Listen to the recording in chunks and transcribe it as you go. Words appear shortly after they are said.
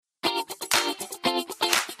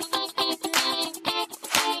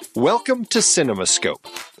Welcome to CinemaScope,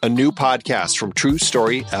 a new podcast from True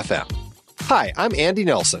Story FM. Hi, I'm Andy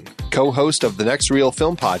Nelson, co-host of the Next Reel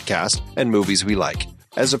Film Podcast and Movies We Like.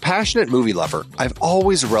 As a passionate movie lover, I've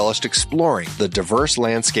always relished exploring the diverse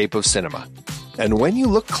landscape of cinema. And when you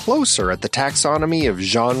look closer at the taxonomy of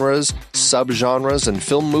genres, subgenres, and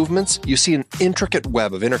film movements, you see an intricate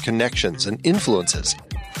web of interconnections and influences.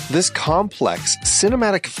 This complex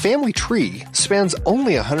cinematic family tree spans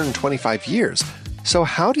only 125 years. So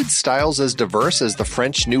how did styles as diverse as the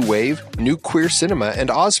French New Wave, New Queer Cinema,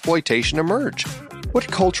 and Ozploitation emerge? What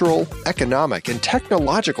cultural, economic, and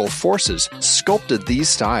technological forces sculpted these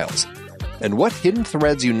styles? And what hidden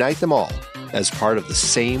threads unite them all as part of the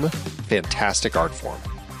same fantastic art form?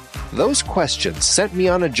 Those questions sent me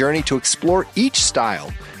on a journey to explore each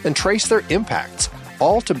style and trace their impacts,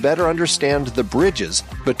 all to better understand the bridges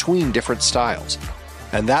between different styles.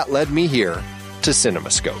 And that led me here to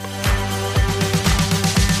CinemaScope.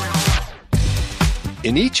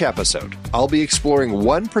 In each episode, I'll be exploring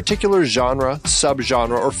one particular genre,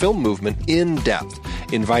 subgenre, or film movement in depth,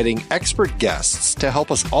 inviting expert guests to help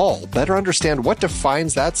us all better understand what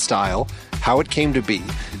defines that style, how it came to be,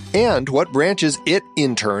 and what branches it,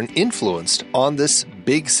 in turn, influenced on this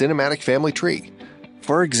big cinematic family tree.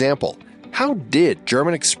 For example, how did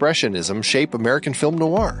German Expressionism shape American film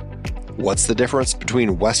noir? What's the difference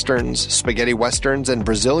between westerns, spaghetti westerns, and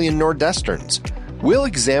Brazilian nordwesterns? We'll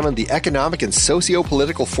examine the economic and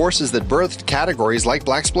socio-political forces that birthed categories like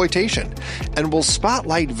blaxploitation, and we'll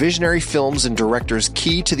spotlight visionary films and directors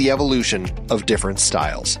key to the evolution of different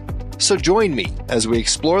styles. So join me as we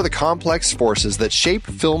explore the complex forces that shape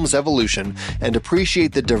film's evolution and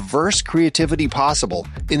appreciate the diverse creativity possible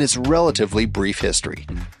in its relatively brief history.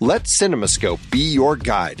 Let CinemaScope be your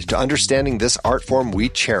guide to understanding this art form we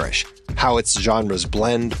cherish, how its genres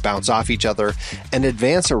blend, bounce off each other, and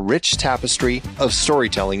advance a rich tapestry of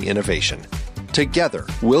storytelling innovation. Together,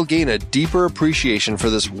 we'll gain a deeper appreciation for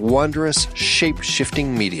this wondrous,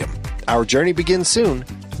 shape-shifting medium. Our journey begins soon.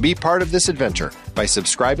 Be part of this adventure by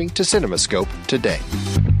subscribing to CinemaScope today.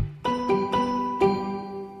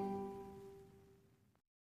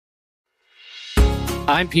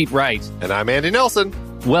 I'm Pete Wright. And I'm Andy Nelson.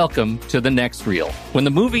 Welcome to The Next Reel. When the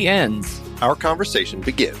movie ends, our conversation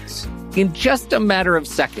begins. In just a matter of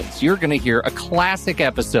seconds, you're going to hear a classic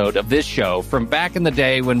episode of this show from back in the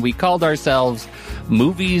day when we called ourselves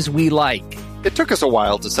Movies We Like. It took us a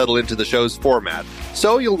while to settle into the show's format,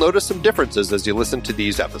 so you'll notice some differences as you listen to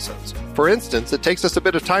these episodes. For instance, it takes us a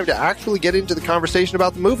bit of time to actually get into the conversation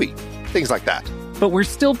about the movie. Things like that. But we're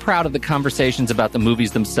still proud of the conversations about the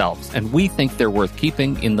movies themselves, and we think they're worth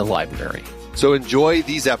keeping in the library. So enjoy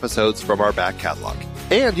these episodes from our back catalog.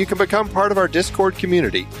 And you can become part of our Discord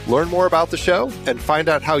community, learn more about the show, and find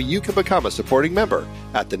out how you can become a supporting member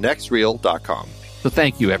at thenextreel.com. So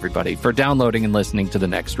thank you, everybody, for downloading and listening to The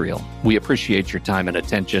Next Reel. We appreciate your time and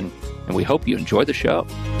attention, and we hope you enjoy the show.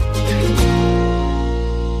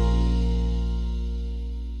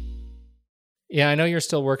 Yeah, I know you're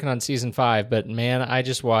still working on season 5, but man, I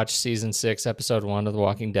just watched season 6, episode 1 of The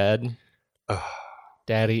Walking Dead.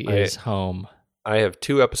 Daddy is home. I have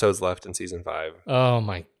 2 episodes left in season 5. Oh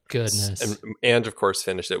my goodness! And of course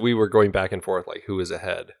finished it. We were going back and forth like who is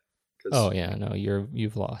ahead. Oh yeah, no,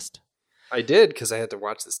 you've lost. I did because I had to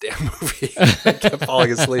watch this damn movie. I kept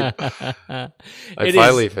falling asleep. I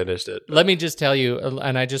finally finished it. Let me just tell you,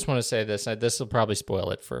 and I just want to say this. This will probably spoil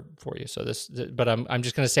it for you. So but I'm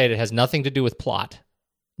just going to say it has nothing to do with plot,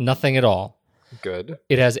 nothing at all. Good.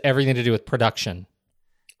 It has everything to do with production.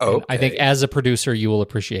 Okay. I think as a producer, you will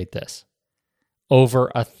appreciate this. Over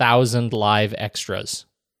 1,000 live extras.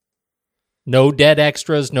 No dead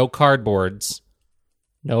extras, no cardboards,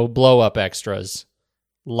 no blow-up extras.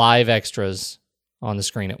 Live extras on the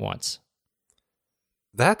screen at once.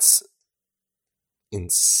 That's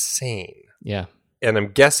insane. Yeah. And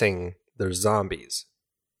I'm guessing they're zombies.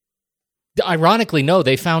 Ironically, no,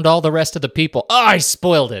 they found all the rest of the people. Oh, I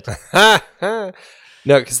spoiled it.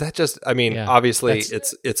 No, because that just, I mean, Yeah, obviously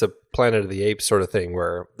it's a Planet of the Apes sort of thing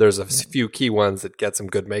where there's a few key ones that get some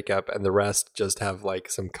good makeup and the rest just have like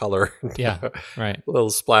some color. Yeah, right. A little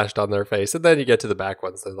splashed on their face. And then you get to the back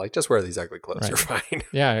ones that like, just wear these ugly clothes, you're fine.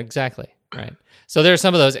 Yeah, exactly. Right. So there are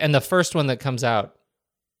some of those. And the first one that comes out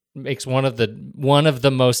makes one of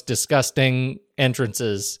the most disgusting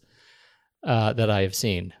entrances that I have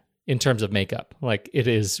seen in terms of makeup. Like, it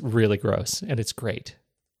is really gross and it's great.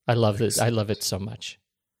 I love this. I love it so much.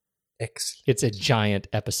 Excellent. It's a giant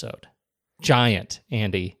episode. Giant,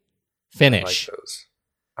 Andy. Finish. I like those.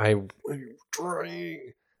 I'm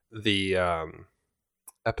trying. The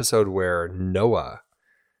episode where Noah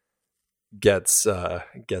gets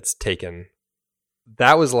taken.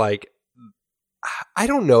 that was like, I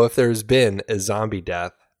don't know if there's been a zombie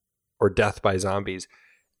death or death by zombies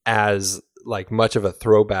as like much of a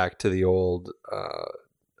throwback to the old,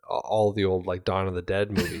 all the old like Dawn of the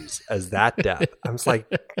Dead movies as that death. I was like,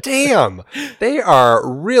 damn, they are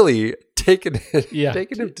really taking him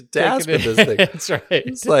to task with this thing. That's right.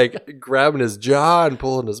 It's like grabbing his jaw and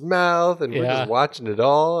pulling his mouth, and we're just watching it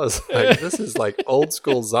all. It's like, this is like old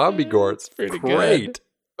school zombie gore. It's pretty great.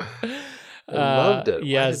 I loved it.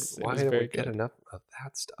 Yes, why don't we get enough of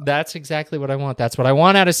that stuff? That's exactly what I want. That's what I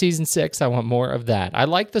want out of season 6. I want more of that. I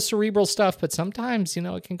like the cerebral stuff, but sometimes,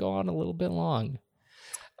 it can go on a little bit long.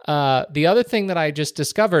 The other thing that I just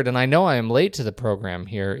discovered, and I know I am late to the program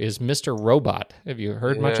here, is Mr. Robot. Have you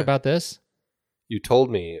heard much about this? You told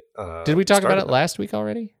me. Did we talk about it last week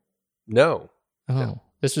already? No. Oh, no.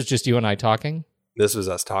 This was just you and I talking? This was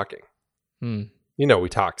us talking. We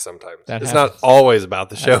talk sometimes. It's not always about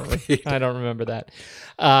the show. I don't remember that.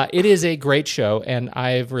 It is a great show, and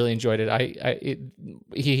I've really enjoyed it.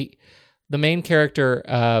 The main character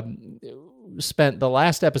spent the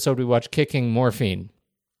last episode we watched kicking morphine.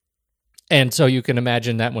 And so you can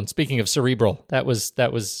imagine that one. Speaking of cerebral, that was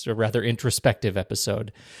a rather introspective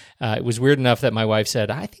episode. It was weird enough that my wife said,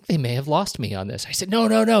 "I think they may have lost me on this." I said,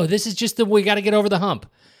 "No. This is just we got to get over the hump.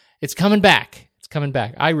 It's coming back. It's coming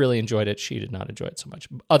back." I really enjoyed it. She did not enjoy it so much.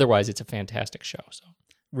 Otherwise, it's a fantastic show. So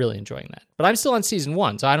really enjoying that. But I'm still on season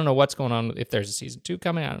 1, so I don't know what's going on. If there's a season 2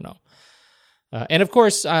 coming, I don't know. And of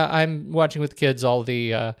course, I'm watching with the kids all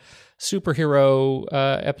the superhero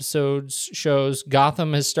episodes, shows.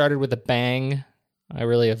 Gotham has started with a bang. I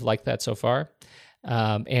really have liked that so far.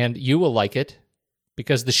 And you will like it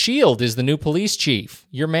because the Shield is the new police chief.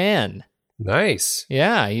 Your man. Nice.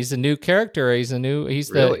 Yeah, he's a new character. He's the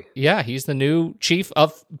new chief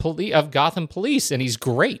of Gotham Police, and he's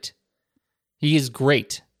great. He is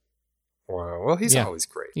great. Wow. Well, he's always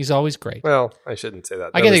great. He's always great. Well, I shouldn't say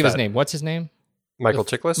that. I can't think of his name. What's his name? Michael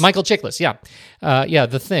Chiklis? Michael Chiklis, yeah.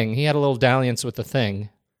 The Thing. He had a little dalliance with The Thing.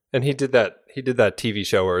 And he did that TV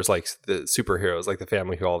show where it was like the superheroes, like the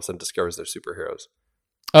family who all of a sudden discovers they're superheroes.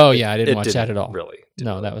 Oh, yeah, I didn't watch that at all. Really?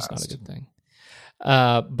 No, that was not a good thing.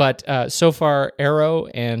 But so far, Arrow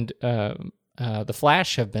and The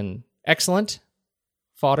Flash have been excellent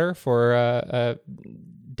fodder for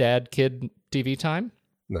dad-kid TV time.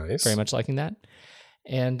 Nice. Very much liking that.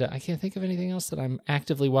 And I can't think of anything else that I'm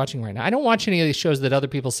actively watching right now. I don't watch any of these shows that other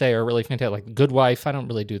people say are really fantastic, like Good Wife. I don't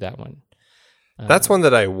really do that one. That's one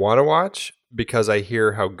that I want to watch because I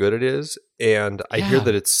hear how good it is, and I hear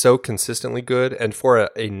that it's so consistently good. And for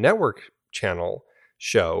a network channel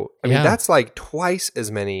show, I mean, that's like twice as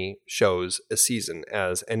many shows a season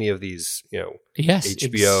as any of these,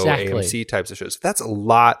 HBO, AMC types of shows. That's a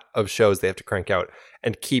lot of shows they have to crank out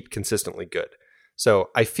and keep consistently good. So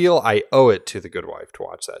I feel I owe it to The Good Wife to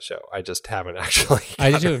watch that show. I just haven't actually.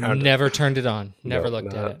 I do. Never turned it on. Never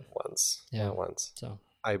looked at it once. Yeah, not once. So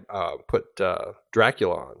I put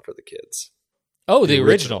Dracula on for the kids. Oh, the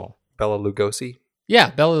original. Bela Lugosi.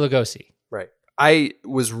 Yeah, Bela Lugosi. Right. I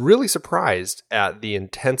was really surprised at the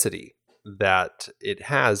intensity that it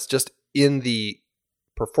has just in the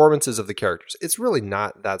performances of the characters. It's really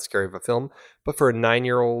not that scary of a film, but for a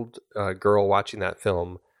 9-year-old girl watching that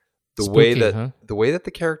film. The way that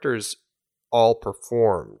the characters all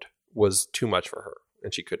performed was too much for her,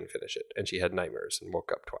 and she couldn't finish it, and she had nightmares and woke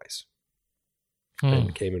up twice,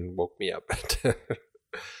 and came and woke me up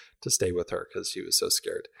to stay with her because she was so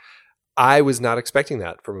scared. I was not expecting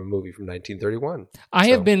that from a movie from 1931. I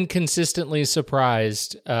have been consistently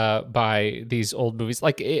surprised by these old movies.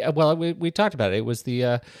 Like, we talked about it. It was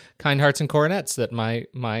the Kind Hearts and Coronets that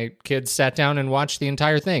my kids sat down and watched the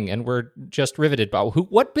entire thing and were just riveted by.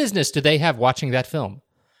 What business do they have watching that film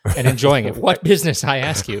and enjoying it? What business, I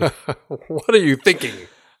ask you? What are you thinking?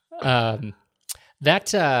 That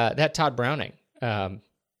Todd Browning.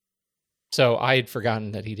 So I had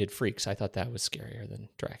forgotten that he did Freaks. I thought that was scarier than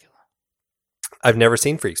Dracula. I've never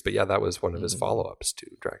seen Freaks, but yeah, that was one of his follow-ups to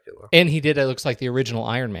Dracula. And he did, it looks like, the original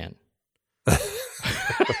Iron Man.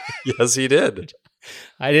 Yes, he did.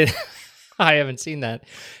 I haven't seen that.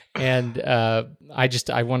 And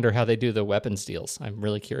I wonder how they do the weapons deals. I'm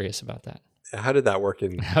really curious about that. How did that work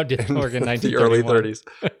in 1931? The early 30s?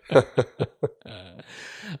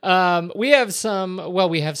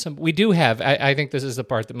 I think this is the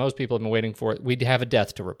part that most people have been waiting for. We have a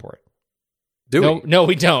death to report. No,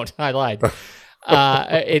 we don't. I lied.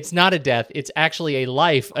 It's not a death. It's actually a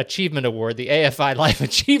Life Achievement Award, the AFI Life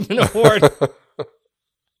Achievement Award.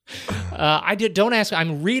 Don't ask.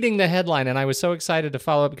 I'm reading the headline, and I was so excited to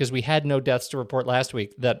follow up because we had no deaths to report last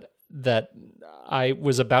week that that I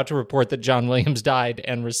was about to report that John Williams died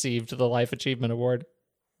and received the Life Achievement Award.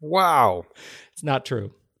 Wow. It's not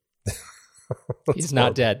true. He's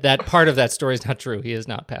not dead. That part of that story is not true. He has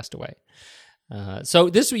not passed away. So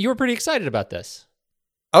you were pretty excited about this.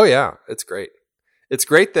 Oh, yeah. It's great. It's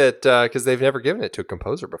great that because they've never given it to a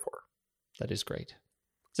composer before. That is great.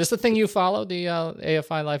 Is this the thing you follow, the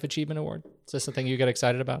AFI Life Achievement Award? Is this the thing you get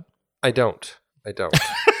excited about? I don't.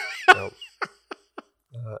 No.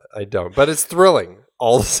 I don't. But it's thrilling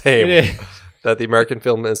all the same that the American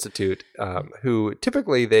Film Institute, who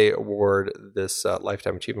typically they award this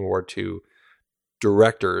Lifetime Achievement Award to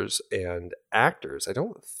directors and actors. I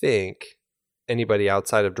don't think anybody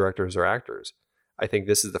outside of directors or actors. I think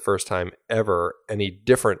this is the first time ever any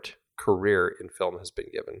different career in film has been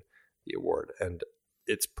given the award. And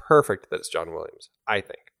it's perfect that it's John Williams, I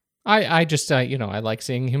think. I just, I like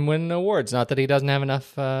seeing him win awards. Not that he doesn't have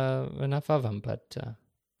enough of them, but...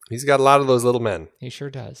 he's got a lot of those little men. He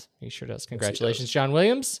sure does. Congratulations, yes, John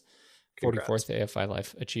Williams. Congrats. 44th AFI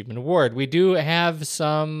Life Achievement Award. We do have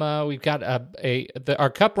some, we've got our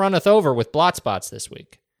cup runneth over with blot spots this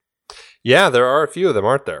week. Yeah, there are a few of them,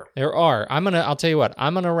 aren't there? There are. I'll tell you what,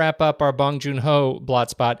 I'm going to wrap up our Bong Joon-ho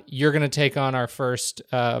blot spot. You're going to take on our first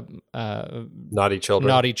Naughty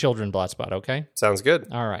Children blot spot, okay? Sounds good.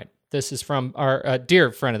 All right. This is from our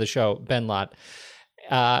dear friend of the show, Ben Lott.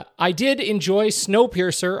 I did enjoy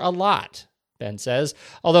Snowpiercer a lot, Ben says,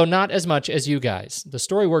 although not as much as you guys. The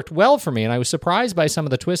story worked well for me, and I was surprised by some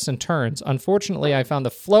of the twists and turns. Unfortunately, I found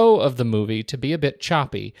the flow of the movie to be a bit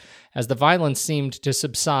choppy, as the violence seemed to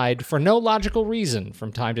subside for no logical reason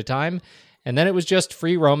from time to time, and then it was just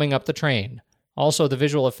free roaming up the train. Also, the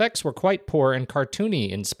visual effects were quite poor and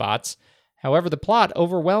cartoony in spots. However, the plot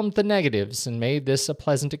overwhelmed the negatives and made this a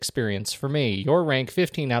pleasant experience for me. Your rank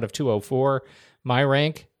 15 out of 204. My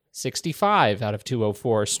rank 65 out of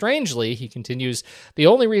 204. Strangely, he continues, the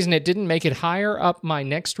only reason it didn't make it higher up my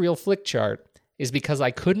next real flick chart is because I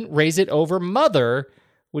couldn't raise it over Mother,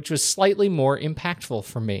 which was slightly more impactful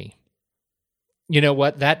for me. You know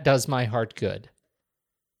what? That does my heart good.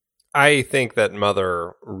 I think that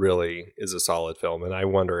Mother really is a solid film, and I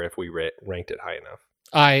wonder if we ranked it high enough.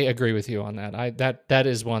 I agree with you on that. That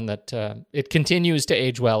is one that it continues to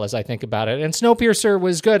age well as I think about it. And Snowpiercer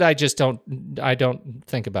was good. I don't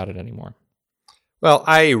think about it anymore. Well,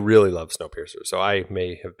 I really love Snowpiercer, so I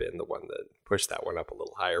may have been the one that pushed that one up a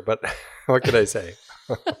little higher. But what can I say?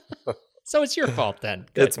 So it's your fault then.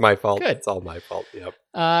 Good. It's my fault. Good. It's all my fault. Yep.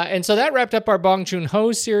 And so that wrapped up our Bong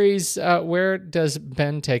Joon-ho series. Where does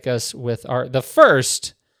Ben take us with the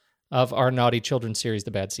first of our Naughty Children series,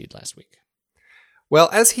 The Bad Seed, last week? Well,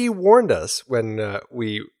 as he warned us when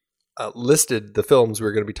we listed the films we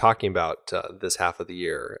were going to be talking about this half of the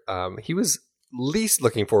year, he was least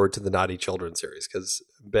looking forward to the Naughty Children series because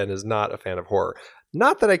Ben is not a fan of horror.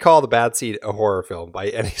 Not that I call The Bad Seed a horror film by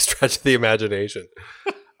any stretch of the imagination,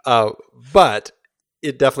 but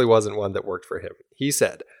it definitely wasn't one that worked for him. He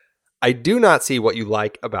said, I do not see what you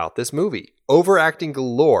like about this movie. Overacting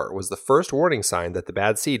galore was the first warning sign that The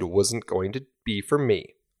Bad Seed wasn't going to be for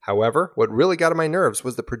me. However, what really got on my nerves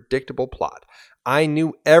was the predictable plot. I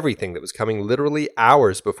knew everything that was coming literally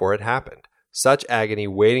hours before it happened. Such agony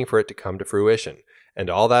waiting for it to come to fruition. And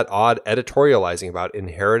all that odd editorializing about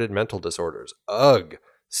inherited mental disorders. Ugh.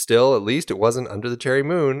 Still, at least it wasn't Under the Cherry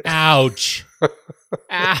Moon. Ouch.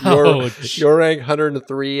 Ouch. Your rank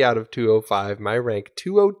 103 out of 205. My rank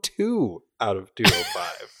 202 out of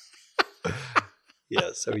 205.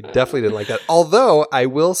 Yes, so he definitely didn't like that. Although, I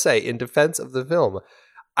will say, in defense of the film,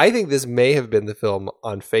 I think this may have been the film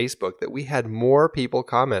on Facebook that we had more people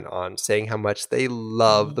comment on saying how much they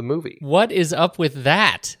love the movie. What is up with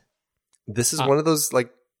that? This is one of those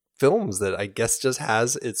films that I guess just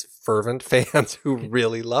has its fervent fans who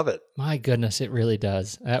really love it. My goodness, it really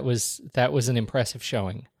does. That was an impressive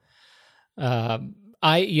showing. That's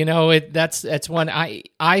one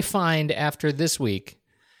I find after this week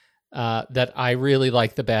that I really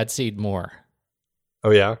like The Bad Seed more.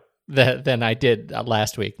 Oh yeah. Than I did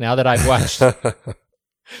last week. Now that I've watched,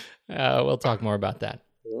 we'll talk more about that.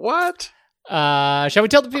 What? Shall we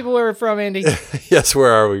tell the people where we're from, Andy? Yes,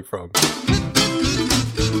 where are we from?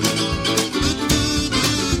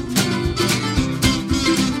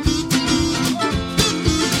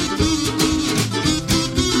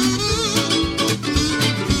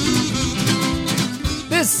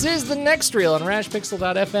 This is The Next Reel on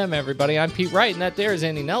RashPixel.fm, everybody. I'm Pete Wright, and that there is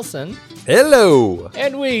Andy Nelson. Hello!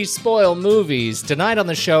 And we spoil movies. Tonight on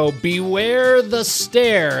the show, Beware the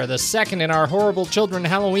Stare, the second in our Horrible Children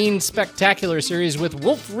Halloween Spectacular series with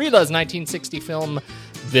Wolf Rila's 1960 film,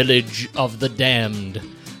 Village of the Damned.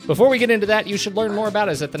 Before we get into that, you should learn more about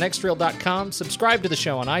us at thenextreel.com, subscribe to the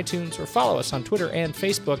show on iTunes, or follow us on Twitter and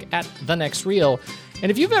Facebook at The Next Reel.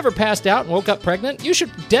 And if you've ever passed out and woke up pregnant, you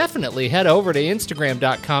should definitely head over to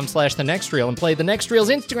Instagram.com/TheNextReel and play The Next Reel's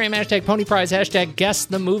Instagram hashtag PonyPrize, hashtag Guess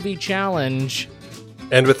the Movie Challenge.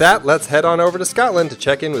 And with that, let's head on over to Scotland to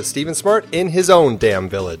check in with Stephen Smart in his own damn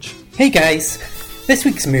village. Hey guys, this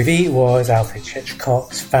week's movie was Alfred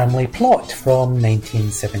Hitchcock's Family Plot from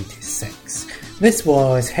 1976. This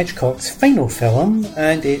was Hitchcock's final film,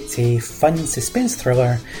 and it's a fun suspense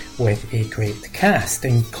thriller with a great cast,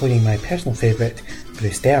 including my personal favourite,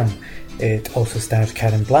 Bruce Dern. It also stars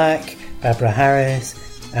Karen Black, Barbara Harris,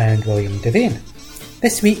 and William Devane.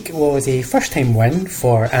 This week was a first-time win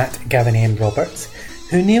for @Gavin M. Roberts,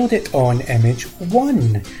 who nailed it on Image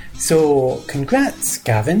 1. So, congrats,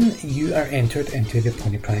 Gavin, you are entered into the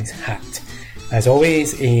Pony Prize hat. As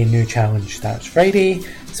always, a new challenge starts Friday,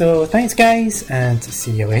 so thanks guys, and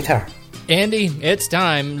see you later. Andy, it's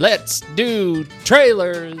time. Let's do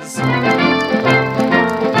trailers.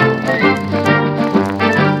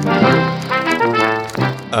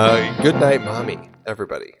 Good night, Mommy,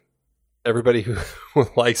 everybody. Everybody who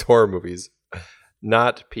likes horror movies.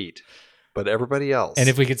 Not Pete, but everybody else. And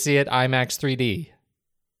if we could see it, IMAX 3D.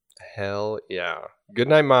 Hell yeah. Good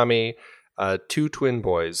night, Mommy. Two twin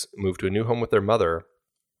boys move to a new home with their mother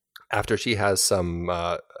after she has some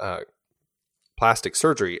plastic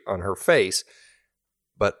surgery on her face.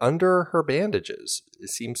 But under her bandages, it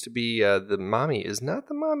seems to be the mommy is not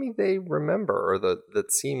the mommy they remember, or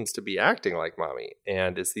that seems to be acting like mommy.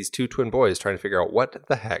 And it's these two twin boys trying to figure out what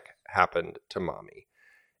the heck happened to mommy.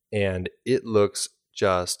 And it looks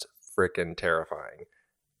just freaking terrifying.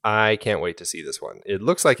 I can't wait to see this one. It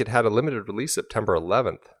looks like it had a limited release September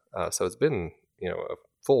 11th. So it's been, a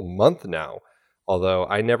full month now. Although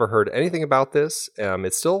I never heard anything about this.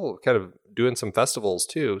 It's still kind of doing some festivals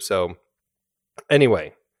too. So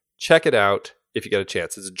anyway, check it out if you get a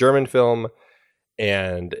chance. It's a German film,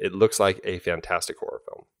 and it looks like a fantastic horror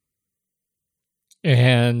film.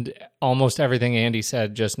 And almost everything Andy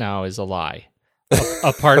said just now is a lie,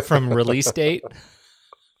 apart from release date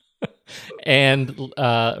and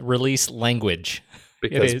release language.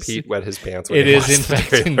 Because Pete wet his pants when it he is, watched in the fact,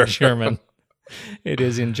 trailer. in German. It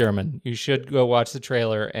is in German. You should go watch the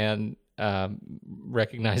trailer and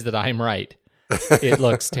recognize that I'm right. It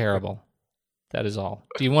looks terrible. That is all.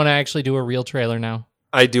 Do you want to actually do a real trailer now?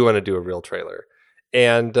 I do want to do a real trailer.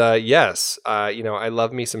 And yes, I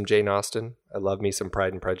love me some Jane Austen. I love me some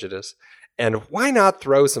Pride and Prejudice. And why not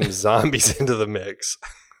throw some zombies into the mix?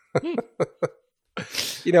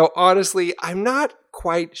 Honestly, I'm not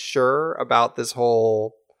quite sure about this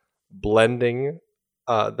whole blending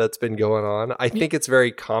that's been going on. I think it's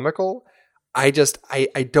very comical. I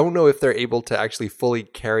don't know if they're able to actually fully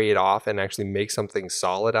carry it off and actually make something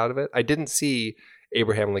solid out of it. I didn't see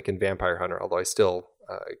Abraham Lincoln Vampire Hunter, although I still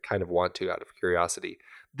kind of want to out of curiosity.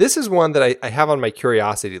 This is one that I have on my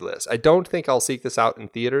curiosity list. I don't think I'll seek this out in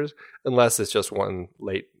theaters unless it's just one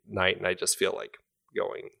late night and I just feel like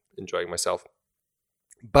enjoying myself.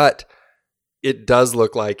 But it does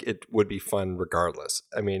look like it would be fun regardless.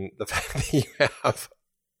 I mean, the fact that you have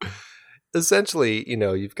essentially,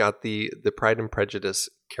 you've got the Pride and Prejudice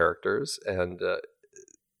characters and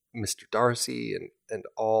Mr. Darcy and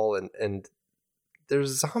all, and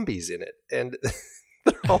there's zombies in it, and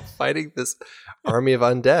they're all fighting this army of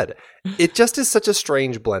undead. It just is such a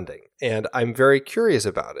strange blending, and I'm very curious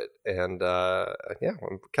about it. And I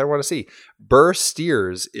kind of want to see. Burr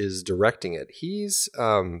Steers is directing it. He's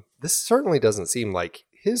this certainly doesn't seem like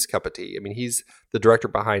his cup of tea. I mean, he's the director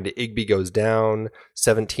behind Igby Goes Down,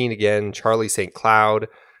 17 Again, Charlie St. Cloud.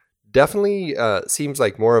 Definitely seems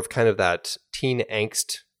like more of kind of that teen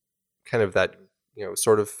angst, kind of that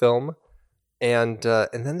sort of film. And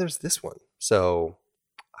then there's this one. So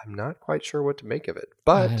I'm not quite sure what to make of it,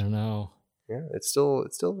 but I don't know. Yeah, it still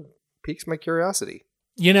piques my curiosity.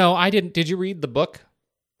 I didn't. Did you read the book?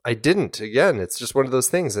 I didn't. Again, it's just one of those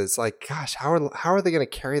things. It's like, gosh, how are they going to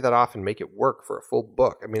carry that off and make it work for a full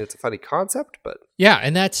book? I mean, it's a funny concept, but yeah,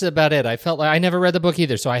 and that's about it. I felt like I never read the book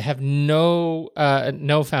either, so I have no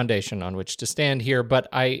foundation on which to stand here. But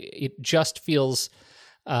it just feels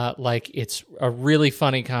like it's a really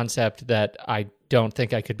funny concept that I don't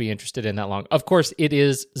think I could be interested in that long. Of course, it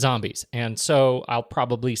is zombies, and so I'll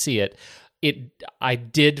probably see it. I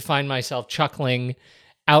did find myself chuckling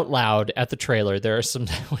out loud at the trailer. There are some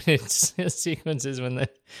sequences when the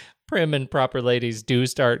prim and proper ladies do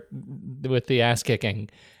start with the ass kicking.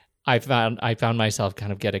 I found myself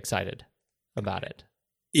kind of get excited about it.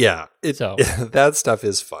 Yeah, that stuff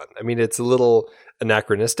is fun. I mean, it's a little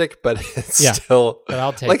anachronistic, but it's still. But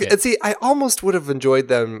I'll take it. And see, I almost would have enjoyed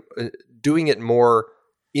them doing it more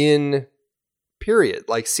in period,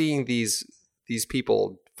 like seeing these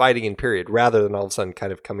people fighting in period, rather than all of a sudden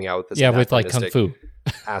kind of coming out with this with like kung fu,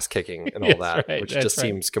 ass kicking, and all that, right, which just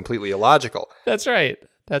seems completely illogical. That's right.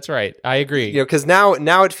 I agree. Because now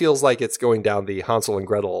it feels like it's going down the Hansel and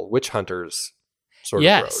Gretel witch hunters sort of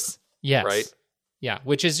road. Yes. Right. Yeah,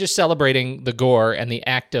 which is just celebrating the gore and the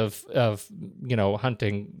act of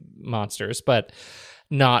hunting monsters, but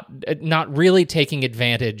not really taking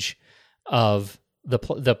advantage of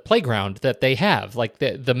the playground that they have. Like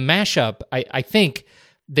the mashup, I think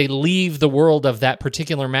they leave the world of that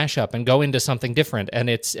particular mashup and go into something different. And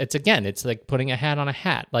it's like putting a hat on a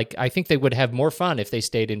hat. Like, I think they would have more fun if they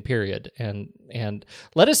stayed in period and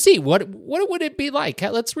let us see what would it be like.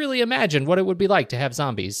 Let's really imagine what it would be like to have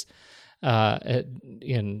zombies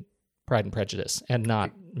in Pride and Prejudice and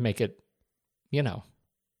not make it,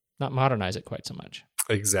 not modernize it quite so much.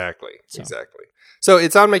 Exactly. So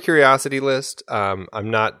it's on my curiosity list. I'm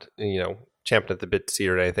not, champing at the bit to see it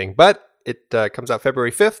or anything, but it comes out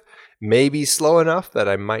February 5th. Maybe slow enough that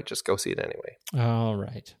I might just go see it anyway. All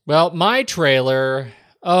right. Well, my trailer,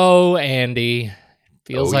 Andy,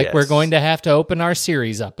 feels like we're going to have to open our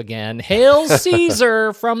series up again. Hail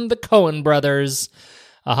Caesar from the Coen brothers.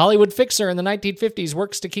 A Hollywood fixer in the 1950s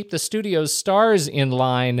works to keep the studio's stars in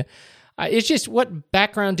line. It's just, what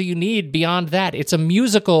background do you need beyond that? It's a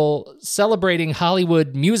musical celebrating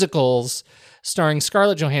Hollywood musicals starring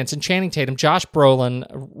Scarlett Johansson, Channing Tatum, Josh Brolin,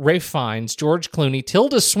 Ralph Fiennes, George Clooney,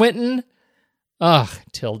 Tilda Swinton,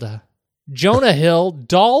 Tilda, Jonah Hill,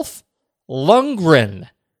 Dolph Lundgren.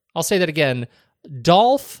 I'll say that again,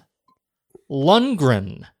 Dolph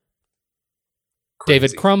Lundgren. Crazy.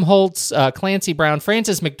 David Krumholtz, Clancy Brown,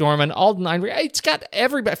 Frances McDormand, Alden Ehrenreich. It's got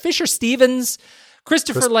everybody. Fisher Stevens,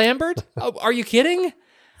 Christopher Lambert. Oh, are you kidding?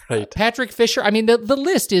 Right. Patrick Fisher. I mean, the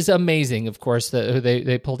list is amazing. Of course,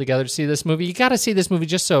 they pulled together to see this movie. You got to see this movie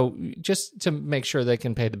just to make sure they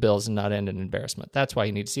can pay the bills and not end in embarrassment. That's why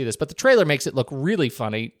you need to see this. But the trailer makes it look really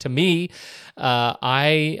funny to me.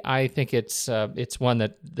 I think it's one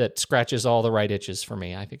that scratches all the right itches for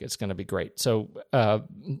me. I think it's going to be great. So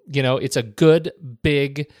it's a good,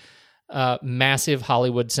 big, massive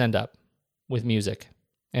Hollywood send up with music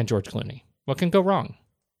and George Clooney. What can go wrong?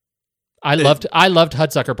 I loved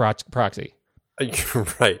Hudsucker Proxy. You're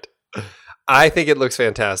right. I think it looks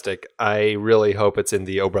fantastic. I really hope it's in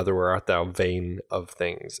the "Oh Brother, Where Art Thou" vein of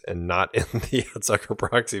things and not in the Hudsucker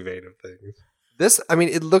Proxy vein of things.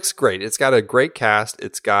 It looks great. It's got a great cast.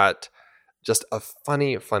 It's got just a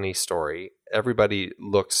funny story. Everybody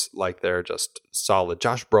looks like they're just solid.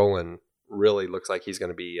 Josh Brolin really looks like he's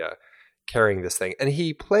going to be carrying this thing. And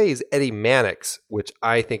he plays Eddie Mannix, which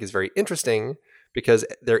I think is very interesting because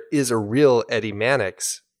there is a real Eddie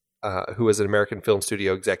Mannix who is an American film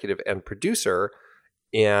studio executive and producer.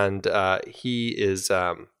 And he is,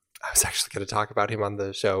 I was actually going to talk about him on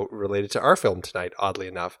the show related to our film tonight, oddly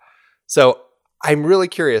enough. So I'm really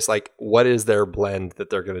curious, like, what is their blend that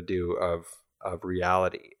they're going to do of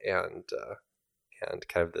reality and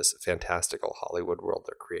kind of this fantastical Hollywood world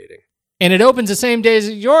they're creating. And it opens the same day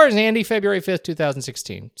as yours, Andy, February 5th,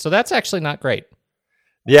 2016. So that's actually not great.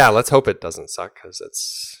 Yeah, let's hope it doesn't suck because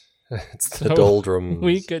it's the doldrums.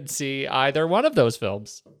 We could see either one of those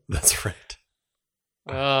films. That's right.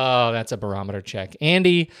 Oh, that's a barometer check.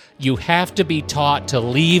 Andy, you have to be taught to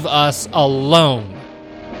leave us alone.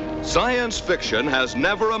 Science fiction has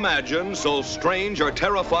never imagined so strange or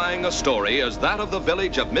terrifying a story as that of the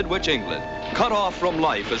village of Midwich, England, cut off from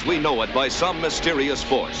life as we know it by some mysterious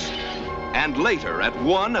force. And later, at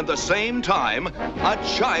one and the same time, a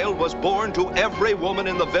child was born to every woman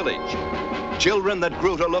in the village. Children that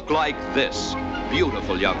grew to look like this.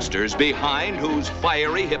 Beautiful youngsters behind whose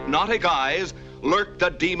fiery, hypnotic eyes lurked the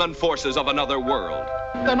demon forces of another world.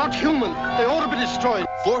 They're not human. They ought to be destroyed.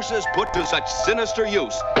 Forces put to such sinister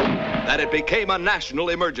use that it became a national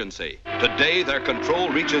emergency. Today, their control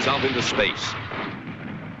reaches out into space.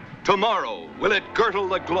 Tomorrow, will it girdle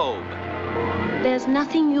the globe? There's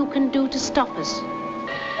nothing you can do to stop us.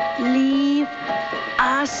 Leave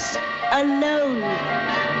us alone.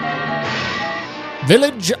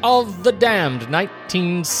 Village of the Damned,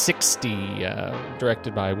 1960,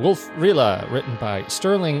 directed by Wolf Riehle, written by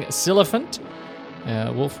Sterling Siliphant.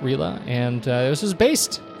 Wolf Riehle, and this was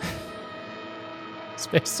based. It's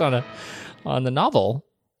based on the novel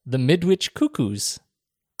The Midwich Cuckoos.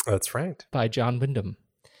 That's right, by John Wyndham.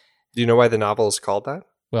 Do you know why the novel is called that?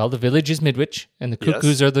 Well, the village is Midwich, and the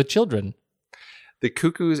cuckoos are the children. The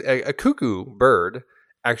cuckoos, a cuckoo bird,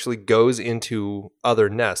 actually goes into other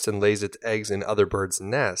nests and lays its eggs in other birds'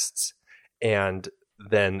 nests. And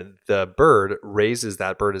then the bird raises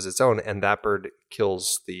that bird as its own, and that bird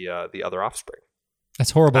kills the other offspring.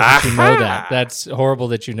 That's horrible that you know that. That's horrible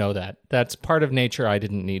that you know that. That's part of nature I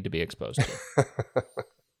didn't need to be exposed to.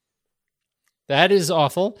 That is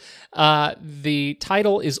awful. The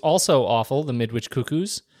title is also awful, The Midwich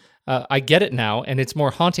Cuckoos. I get it now, and it's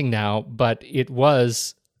more haunting now, but it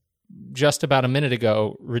was just about a minute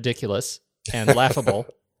ago ridiculous and laughable.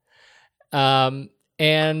 And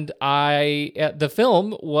the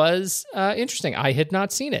film was interesting. I had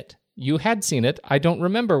not seen it. You had seen it. I don't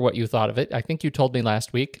remember what you thought of it. I think you told me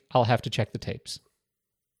last week. I'll have to check the tapes.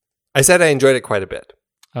 I said I enjoyed it quite a bit.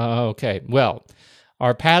 Okay. Well,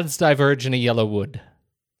 our paths diverge in a yellow wood.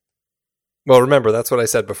 Well, remember, that's what I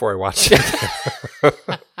said before I watched it.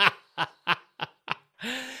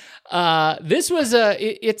 This was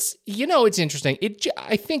it's interesting.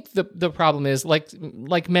 I think the problem is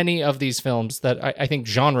like many of these films that I think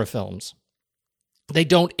genre films, they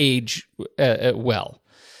don't age well.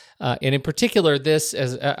 And in particular, this,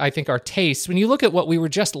 as I think our tastes, when you look at what we were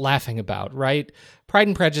just laughing about, right? Pride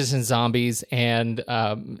and Prejudice and zombies and,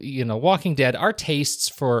 Walking Dead, our tastes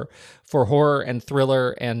for horror and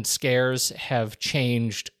thriller and scares have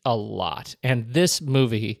changed a lot. And this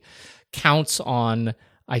movie counts on,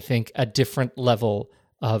 I think, a different level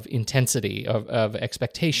of intensity, of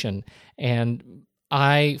expectation. And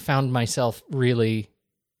I found myself really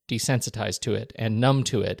desensitized to it and numb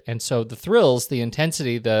to it. And so the thrills, the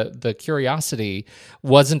intensity, the curiosity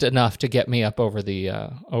wasn't enough to get me up over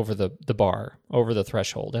the bar, over the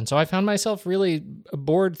threshold. And so I found myself really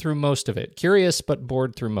bored through most of it. Curious, but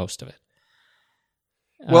bored through most of it.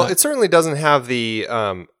 Well, it certainly doesn't have the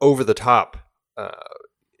over-the-top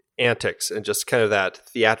antics and just kind of that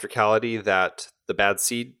theatricality that The Bad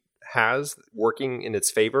Seed has working in its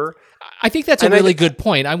favor. I think that's a really good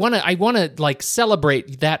point. I want to like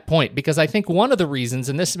celebrate that point, because I think one of the reasons,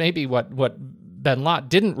 and this may be what Ben Lott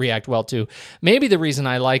didn't react well to, maybe the reason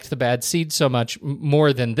I liked The Bad Seed so much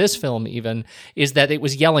more than this film even, is that it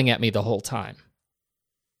was yelling at me the whole time.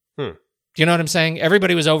 Do you know what I'm saying?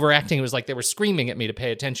 Everybody was overacting. It was like they were screaming at me to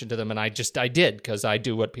pay attention to them, and I did, because I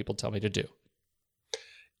do what people tell me to do.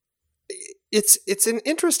 It's an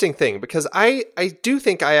interesting thing, because I do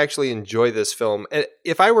think I actually enjoy this film. And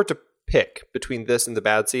if I were to pick between this and The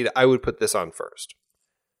Bad Seed, I would put this on first.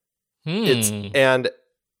 It's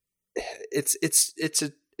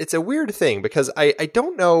a weird thing, because I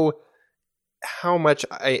don't know how much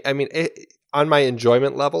I mean, on my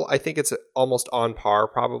enjoyment level, I think it's almost on par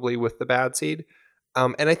probably with The Bad Seed.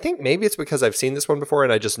 And I think maybe it's because I've seen this one before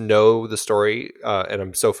and I just know the story and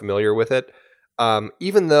I'm so familiar with it.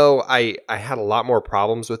 Even though I had a lot more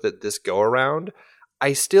problems with it this go around,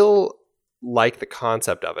 I still like the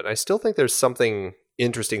concept of it. I still think there's something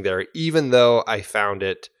interesting there, even though I found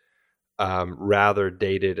it rather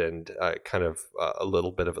dated and kind of a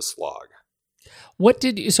little bit of a slog. What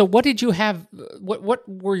did you have? What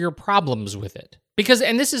were your problems with it? Because,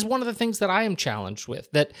 and this is one of the things that I am challenged with,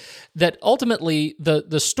 that ultimately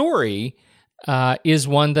the story is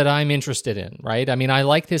one that I'm interested in, right? I mean, I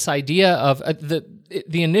like this idea of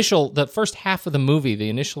the first half of the movie, the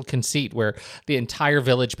initial conceit where the entire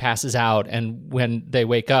village passes out, and when they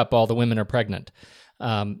wake up, all the women are pregnant.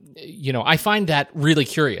 I find that really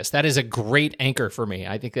curious. That is a great anchor for me.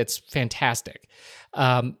 I think that's fantastic.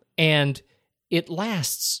 And it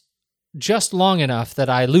lasts just long enough that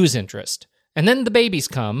I lose interest. And then the babies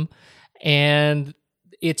come, and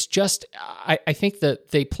it's just, I think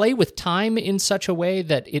that they play with time in such a way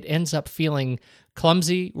that it ends up feeling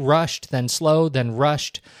clumsy, rushed, then slow, then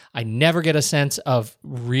rushed. I never get a sense of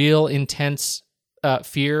real intense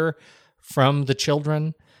fear from the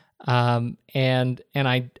children. And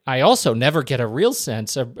I also never get a real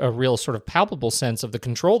sense, a real sort of palpable sense of the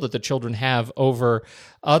control that the children have over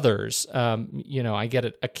others. I get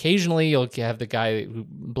it occasionally. You'll have the guy who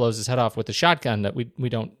blows his head off with the shotgun that we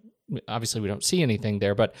don't see anything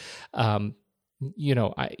there, but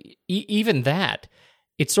even that,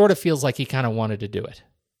 it sort of feels like he kind of wanted to do it.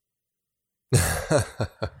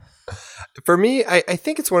 For me, I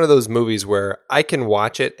think it's one of those movies where I can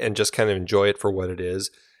watch it and just kind of enjoy it for what it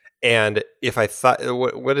is. And if I thought,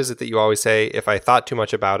 what is it that you always say? If I thought too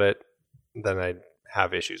much about it, then I'd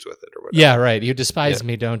have issues with it or whatever. Yeah, right. You despise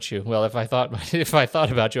me, don't you? Well, if I thought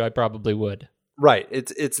about you, I probably would. Right.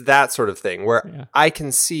 It's that sort of thing where I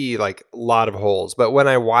can see like a lot of holes, but when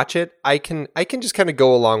I watch it, I can just kind of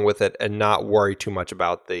go along with it and not worry too much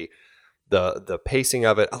about the pacing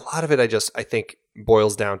of it. A lot of it I think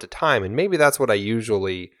boils down to time, and maybe that's what I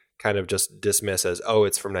usually kind of just dismiss as, oh,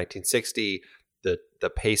 it's from 1960. the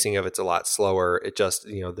pacing of it's a lot slower. It just,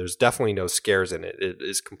 there's definitely no scares in it. It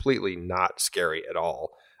is completely not scary at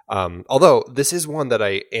all. Although this is one that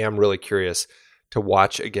I am really curious to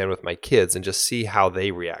watch again with my kids and just see how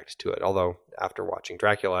they react to it. Although after watching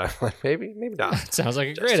Dracula, I'm like, maybe not. Sounds like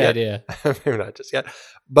a great idea. Maybe not just yet.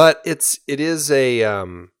 But it is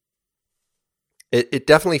a it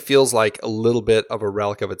definitely feels like a little bit of a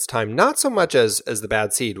relic of its time. Not so much as The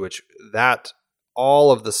Bad Seed, which that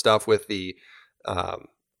all of the stuff with the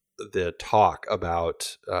talk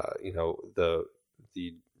about the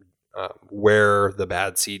where the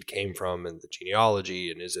bad seed came from and the genealogy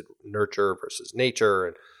and is it nurture versus nature,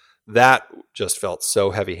 and that just felt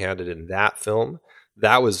so heavy-handed in that film.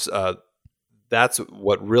 That was that's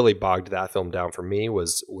what really bogged that film down for me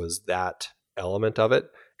was that element of it.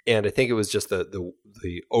 And I think it was just the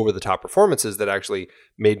over-the-top performances that actually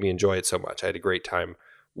made me enjoy it so much. I had a great time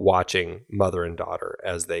watching mother and daughter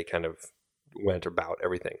as they kind of went about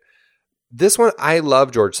everything. This one, I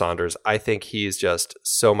love George Saunders. I think he's just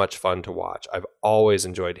so much fun to watch. I've always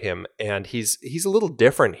enjoyed him, and he's a little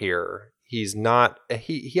different here. He's not.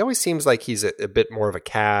 He always seems like he's a bit more of a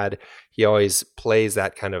cad. He always plays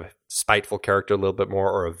that kind of spiteful character a little bit more,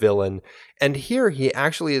 or a villain. And here, he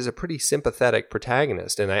actually is a pretty sympathetic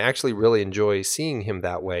protagonist, and I actually really enjoy seeing him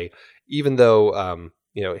that way. Even though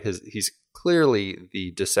he's clearly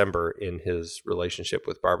the December in his relationship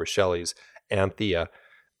with Barbara Shelley's Anthea.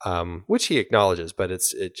 Which he acknowledges, but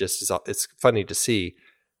it's funny to see.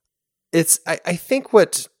 I think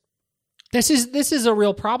what this is a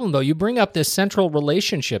real problem though. You bring up this central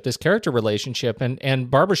relationship, this character relationship, and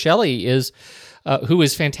Barbara Shelley is, who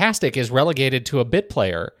is fantastic, is relegated to a bit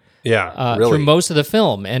player. Yeah, really. Through most of the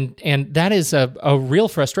film, and that is a real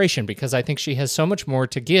frustration because I think she has so much more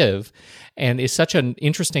to give, and is such an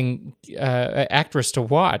interesting actress to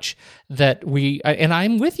watch that and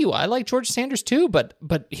I'm with you. I like George Sanders too, but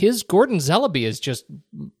his Gordon Zellaby is just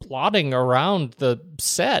plodding around the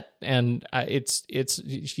set, and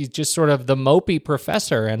he's just sort of the mopey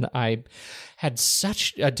professor, and I had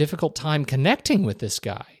such a difficult time connecting with this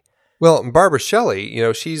guy. Well, Barbara Shelley,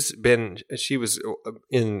 she was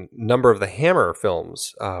in a number of the Hammer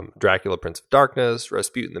films, Dracula, Prince of Darkness,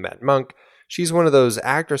 Rasputin, the Mad Monk. She's one of those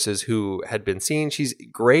actresses who had been seen. She's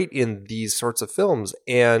great in these sorts of films.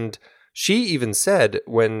 And she even said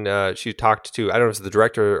when she talked to, I don't know if it's the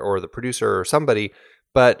director or the producer or somebody,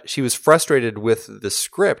 but she was frustrated with the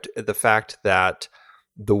script, the fact that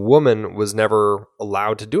the woman was never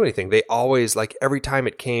allowed to do anything. They always, like every time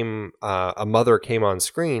it came, a mother came on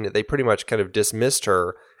screen, they pretty much kind of dismissed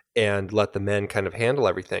her and let the men kind of handle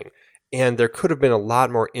everything. And there could have been a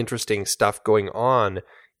lot more interesting stuff going on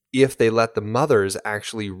if they let the mothers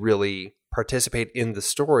actually really participate in the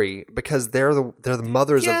story, because they're the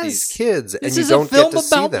mothers of these kids, and you don't get to see them. This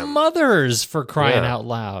is a film about mothers, for crying out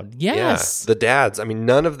loud. Yes, the dads. I mean,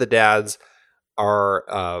 none of the dads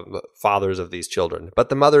are fathers of these children, but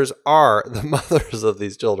the mothers are the mothers of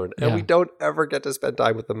these children, and we don't ever get to spend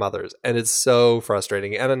time with the mothers, and it's so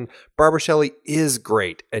frustrating. And Barbara Shelley is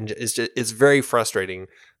great, and it's very frustrating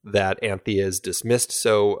that Anthea is dismissed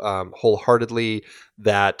so wholeheartedly,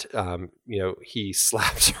 that he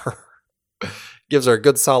slaps her, gives her a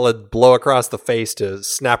good solid blow across the face to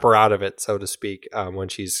snap her out of it, so to speak, when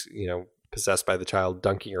she's possessed by the child,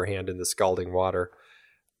 dunking her hand in the scalding water.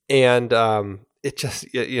 And it just,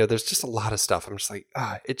 there's just a lot of stuff. I'm just like,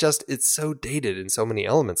 it's so dated in so many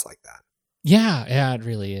elements like that. Yeah, it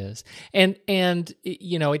really is. And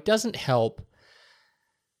it doesn't help.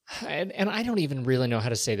 And I don't even really know how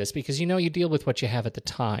to say this because, you deal with what you have at the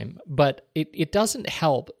time. But it doesn't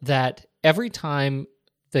help that every time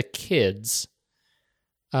the kids,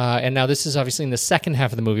 and now this is obviously in the second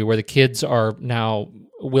half of the movie where the kids are now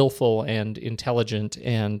willful and intelligent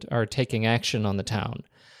and are taking action on the town.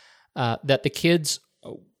 That the kids,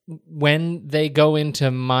 when they go into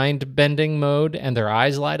mind-bending mode and their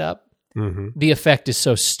eyes light up, the effect is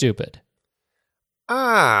so stupid.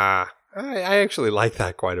 I actually like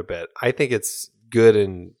that quite a bit. I think it's good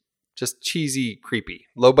and just cheesy, creepy.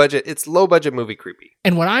 Low budget. It's low budget movie creepy.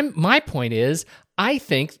 And my point is, I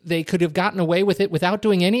think they could have gotten away with it without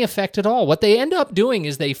doing any effect at all. What they end up doing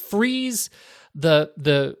is they freeze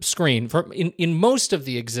the screen in most of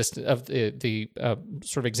the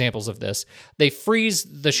sort of examples of this. They freeze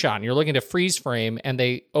the shot, and you're looking at a freeze frame, and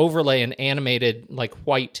they overlay an animated like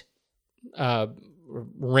white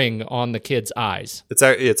ring on the kid's eyes.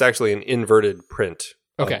 It's actually an inverted print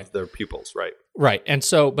of their pupils, right? Right. And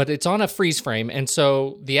so, but it's on a freeze frame, and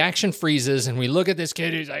so the action freezes, and we look at this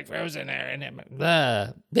kid who's like frozen there,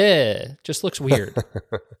 and just looks weird.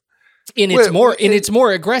 In its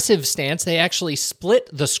more aggressive stance, they actually split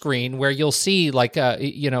the screen where you'll see, like,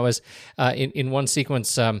 as in one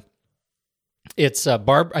sequence, it's I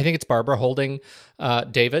think it's Barbara holding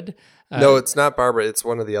David. No, it's not Barbara. It's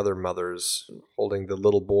one of the other mothers holding the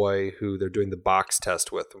little boy who they're doing the box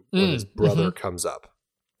test with when his brother comes up.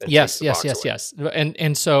 Yes.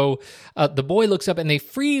 And so the boy looks up and they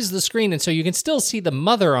freeze the screen. And so you can still see the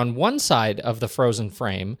mother on one side of the frozen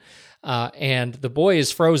frame. And the boy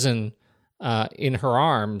is frozen in her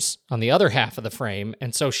arms on the other half of the frame.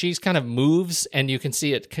 And so she's kind of moves and you can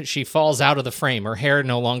see it. She falls out of the frame. Her hair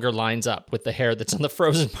no longer lines up with the hair that's on the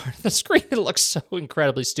frozen part of the screen. It looks so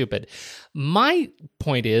incredibly stupid. My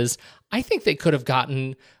point is, I think they could have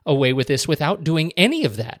gotten away with this without doing any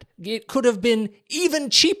of that. It could have been even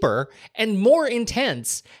cheaper and more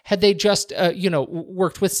intense had they just,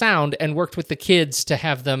 worked with sound and worked with the kids to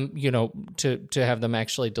have them, to have them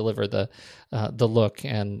actually deliver the look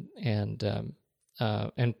and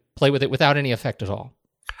play with it without any effect at all.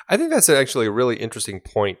 I think that's actually a really interesting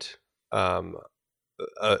point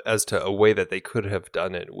as to a way that they could have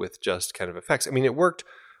done it with just kind of effects. I mean, it worked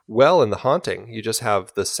well in The Haunting. You just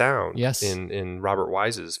have the sound in Robert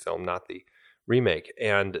Wise's film, not the remake.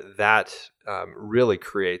 And that really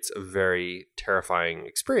creates a very terrifying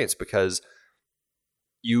experience because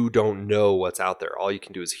you don't know what's out there. All you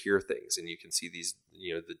can do is hear things and you can see these,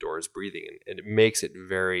 the doors breathing and it makes it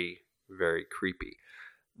very, very creepy.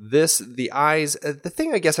 The eyes, the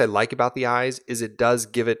thing I guess I like about the eyes is it does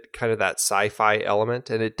give it kind of that sci-fi element.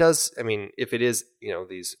 And it does, I mean, if it is,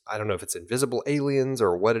 these, I don't know if it's invisible aliens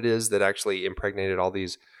or what it is that actually impregnated all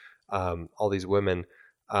these women.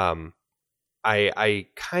 I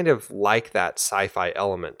kind of like that sci-fi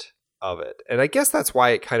element of it. And I guess that's why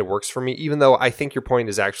it kind of works for me, even though I think your point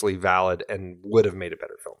is actually valid and would have made a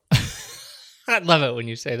better film. I love it when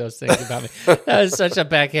you say those things about me. That is such a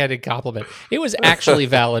backhanded compliment. It was actually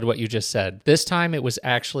valid what you just said. This time it was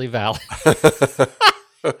actually valid.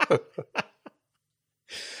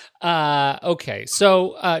 Okay,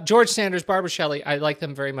 so George Sanders, Barbara Shelley, I like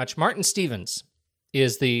them very much. Martin Stevens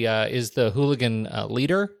is the hooligan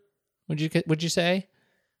leader. Would you say?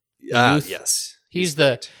 Yes. He's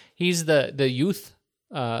the youth.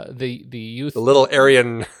 The youth, the little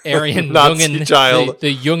Aryan Nazi Jungian, child,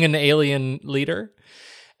 the Jungian alien leader,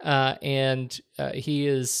 and he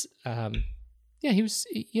is, he was,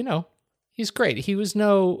 he's great. He was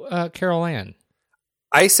no Carol Ann.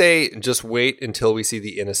 I say just wait until we see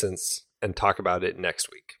The Innocents and talk about it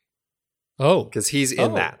next week. Oh, because he's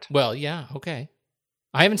in that. Well, yeah, okay.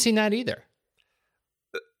 I haven't seen that either.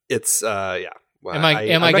 It's yeah. Well, am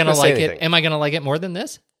I going to like it? Am I going to like it more than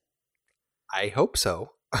this? I hope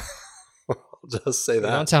so. I'll just say that.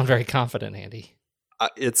 You don't sound very confident, Andy.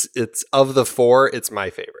 It's of the four, it's my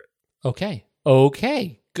favorite. Okay,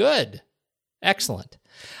 good, excellent.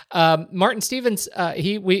 Martin Stevens,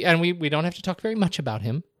 we don't have to talk very much about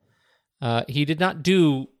him. He did not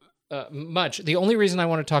do much. The only reason I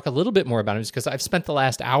want to talk a little bit more about him is because I've spent the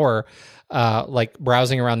last hour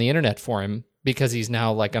browsing around the internet for him because he's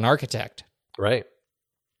now like an architect, right?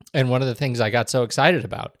 And one of the things I got so excited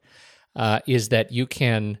about is that you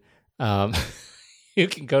can you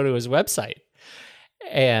can go to his website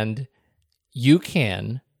and you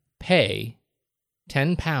can pay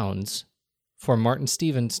 £10 for Martin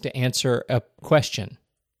Stevens to answer a question.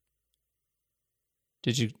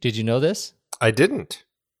 Did you know this? I didn't.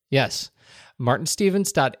 Yes.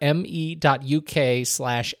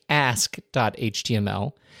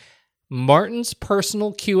 martinstevens.me.uk/ask.html. Martin's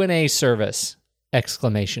personal Q&A service!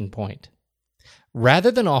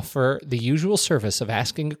 Rather than offer the usual service of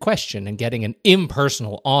asking a question and getting an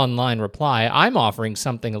impersonal online reply, I'm offering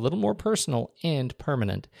something a little more personal and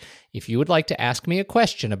permanent. If you would like to ask me a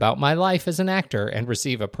question about my life as an actor and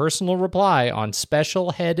receive a personal reply on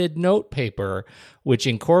special-headed notepaper, which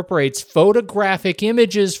incorporates photographic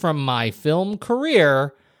images from my film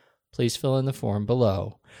career, please fill in the form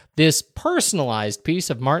below. This personalized piece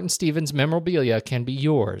of Martin Stevens memorabilia can be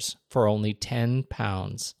yours for only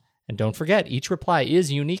 £10. And don't forget, each reply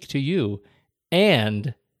is unique to you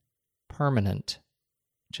and permanent.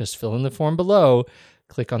 Just fill in the form below,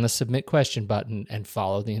 click on the Submit Question button, and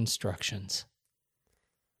follow the instructions.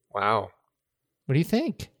 Wow. What do you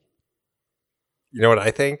think? You know what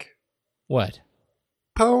I think? What?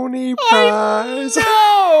 Pony prize.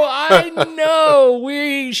 I know.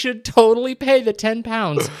 We should totally pay the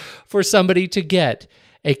 £10 for somebody to get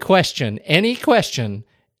a question, any question,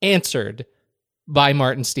 answered by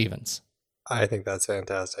Martin Stevens. I think that's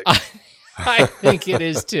fantastic. I think it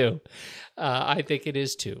is too. I think it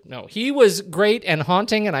is too. No, he was great and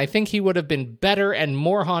haunting, and I think he would have been better and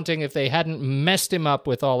more haunting if they hadn't messed him up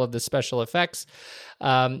with all of the special effects.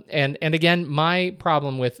 And again, my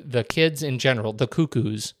problem with the kids in general, the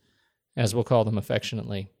cuckoos, as we'll call them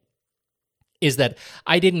affectionately, is that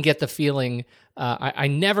I didn't get the feeling, I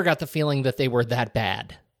never got the feeling that they were that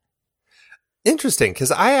bad. Interesting,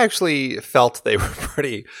 because I actually felt they were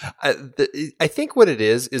pretty... I think what it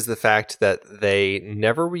is the fact that they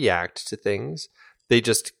never react to things. They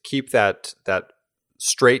just keep that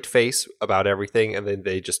straight face about everything, and then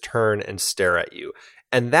they just turn and stare at you.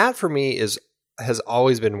 And that, for me, has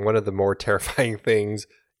always been one of the more terrifying things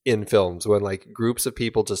in films, when like groups of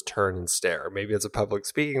people just turn and stare. Maybe it's a public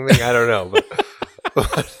speaking thing, I don't know,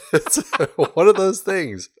 but it's one of those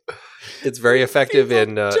things. It's very effective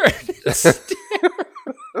in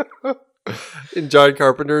John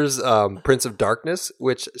Carpenter's Prince of Darkness,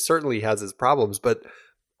 which certainly has its problems, but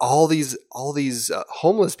all these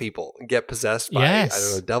homeless people get possessed by, I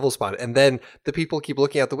don't know, devil spawn, and then the people keep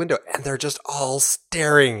looking out the window and they're just all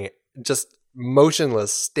staring, just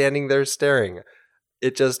motionless, standing there staring.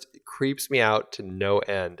 It just creeps me out to no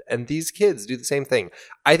end. And these kids do the same thing.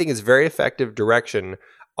 I think it's very effective direction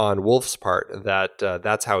on Wolf's part that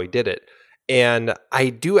that's how he did it. And I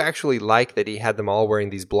do actually like that he had them all wearing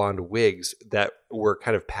these blonde wigs that were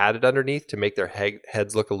kind of padded underneath to make their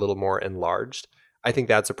heads look a little more enlarged. I think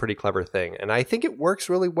that's a pretty clever thing. And I think it works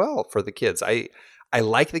really well for the kids. I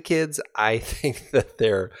like the kids. I think that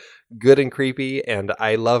they're good and creepy, and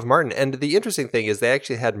I love Martin. And the interesting thing is they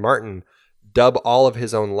actually had Martin dub all of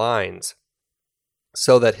his own lines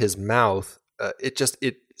so that his mouth,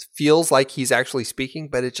 it feels like he's actually speaking,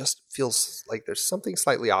 but it just feels like there's something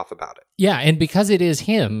slightly off about it. Yeah, and because it is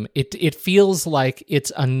him, it feels like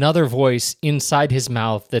it's another voice inside his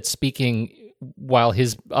mouth that's speaking while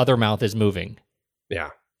his other mouth is moving. Yeah.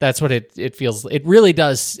 That's what it feels. It really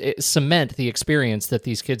does cement the experience that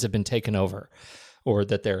these kids have been taken over, or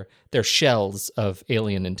that they're shells of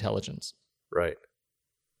alien intelligence. Right.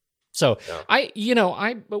 So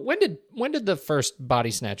yeah. But when did the first Body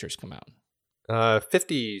Snatchers come out?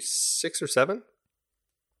 56 or 7.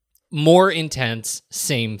 More intense,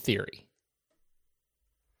 same theory.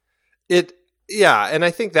 Yeah, and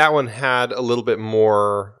I think that one had a little bit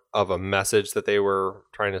more of a message that they were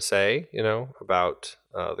trying to say, about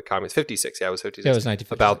the communists. 56, yeah, it was 56. Yeah, it was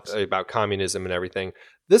 1956. About communism and everything.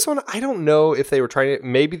 This one, I don't know if they were trying to,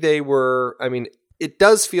 maybe they were, it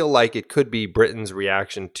does feel like it could be Britain's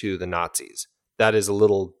reaction to the Nazis. That is a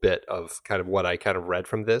little bit of kind of what I kind of read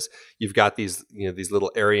from this. You've got these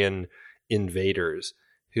little Aryan invaders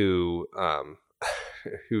who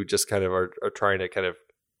just kind of are trying to kind of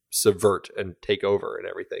subvert and take over and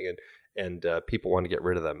everything, and people want to get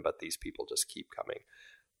rid of them, but these people just keep coming.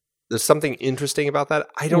 There's something interesting about that.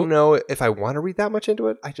 I don't know if I want to read that much into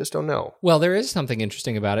it. I just don't know. Well, there is something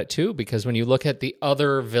interesting about it too, because when you look at the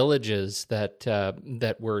other villages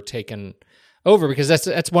that were taken over, because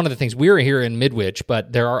that's one of the things. We're here in Midwich,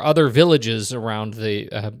 but there are other villages around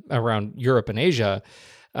around Europe and Asia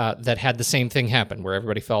that had the same thing happen, where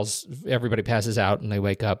everybody passes out and they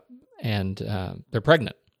wake up and they're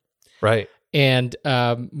pregnant. Right. And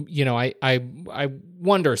I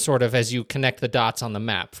wonder, sort of, as you connect the dots on the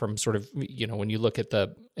map, from sort of, when you look at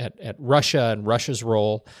at Russia and Russia's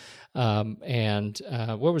role, and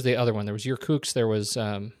what was the other one? There was Irkutsk. There's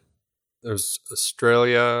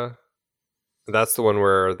Australia. That's the one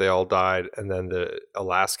where they all died, and then the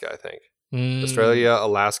Alaska, I think. Australia,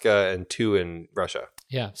 Alaska, and 2 in Russia.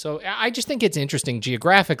 Yeah. So I just think it's interesting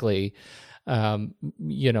geographically. When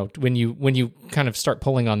you kind of start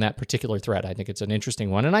pulling on that particular thread, I think it's an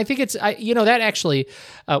interesting one. And I think that actually,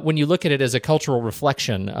 when you look at it as a cultural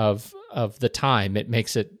reflection of the time, it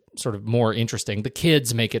makes it sort of more interesting. The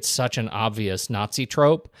kids make it such an obvious Nazi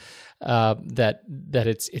trope that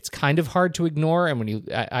it's kind of hard to ignore. And when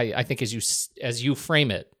I think as you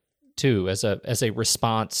frame it too, as a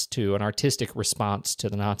response to an artistic response to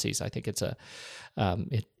the Nazis, I think it's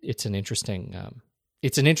an interesting.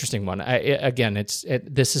 It's an interesting one.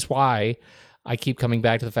 This is why I keep coming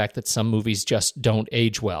back to the fact that some movies just don't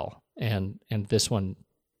age well, and this one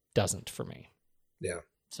doesn't for me. Yeah.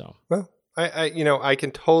 So, well, I can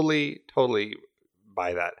totally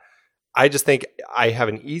buy that. I just think I have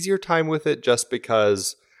an easier time with it just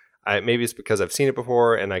because maybe it's because I've seen it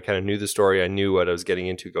before and I kind of knew the story. I knew what I was getting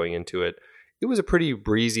into going into it. It was a pretty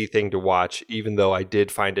breezy thing to watch, even though I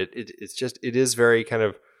did find it is very kind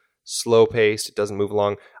of slow paced. It doesn't move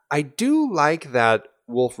along. I do like that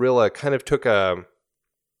Wolf Rilla kind of took a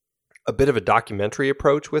bit of a documentary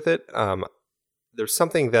approach with it. there's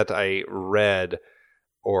something that I read,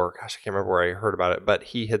 or gosh, I can't remember where I heard about it, but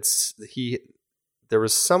there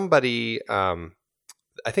was somebody, I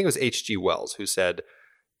think it was H.G. Wells, who said,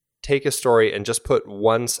 take a story and just put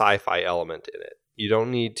one sci-fi element in it. You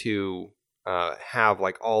don't need to have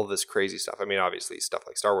like all this crazy stuff. I mean, obviously stuff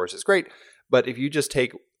like Star Wars is great, but if you just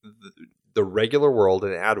take the regular world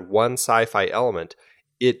and add one sci-fi element,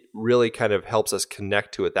 it really kind of helps us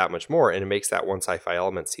connect to it that much more, and it makes that one sci-fi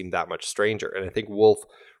element seem that much stranger. And I think Wolf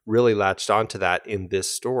really latched onto that in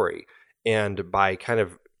this story. And by kind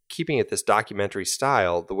of keeping it this documentary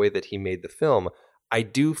style, the way that he made the film, I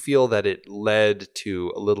do feel that it led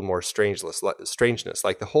to a little more strangeness.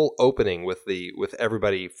 Like the whole opening with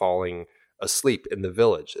everybody falling asleep in the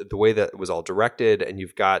village, the way that it was all directed, and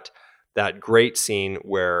you've got that great scene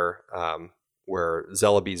where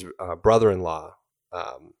Zellaby's brother-in-law,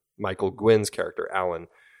 Michael Gwynn's character, Alan,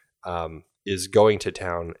 is going to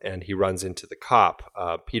town, and he runs into the cop,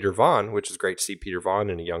 Peter Vaughn, which is great to see Peter Vaughn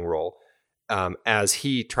in a young role, as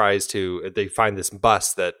he tries to, they find this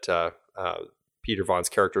bus that Peter Vaughn's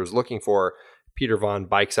character is looking for. Peter Vaughn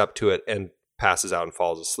bikes up to it and passes out and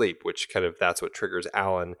falls asleep, which kind of, that's what triggers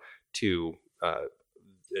Alan to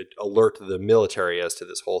alert the military as to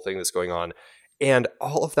this whole thing that's going on. And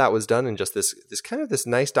all of that was done in just this kind of this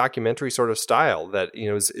nice documentary sort of style that, you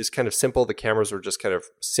know, is kind of simple. The cameras were just kind of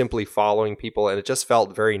simply following people, and it just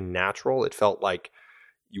felt very natural. It felt like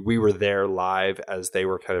we were there live as they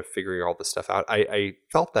were kind of figuring all this stuff out. I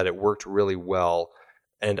felt that it worked really well,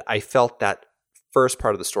 and I felt that first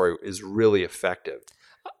part of the story is really effective.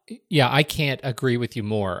 Yeah, I can't agree with you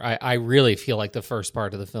more. I really feel like the first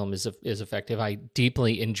part of the film is effective. I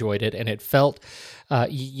deeply enjoyed it, and it felt,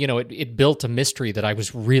 it built a mystery that I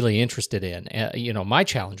was really interested in. My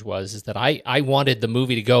challenge is that I wanted the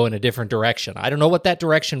movie to go in a different direction. I don't know what that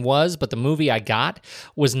direction was, but the movie I got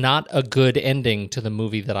was not a good ending to the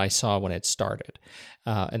movie that I saw when it started.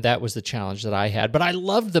 And that was the challenge that I had. But I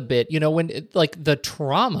loved the bit, when the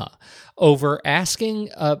trauma over asking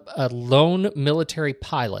a lone military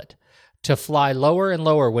pilot to fly lower and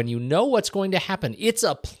lower when you know what's going to happen. It's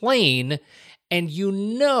a plane, and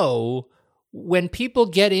when people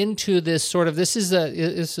get into this sort of, this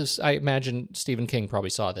is I imagine Stephen King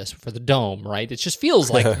probably saw this for the Dome, right? It just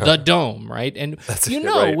feels like the Dome, right? And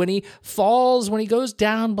right. When he falls, when he goes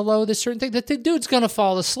down below this certain thing, that the dude's going to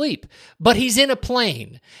fall asleep, but he's in a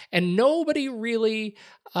plane, and nobody really,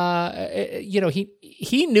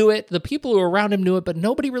 he knew it. The people who were around him knew it, but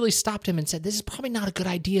nobody really stopped him and said, this is probably not a good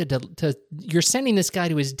idea to you're sending this guy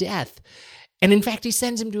to his death. And in fact, he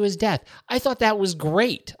sends him to his death. I thought that was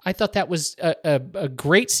great. I thought that was a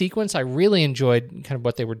great sequence. I really enjoyed kind of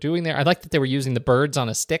what they were doing there. I liked that they were using the birds on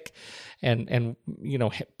a stick and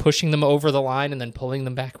pushing them over the line and then pulling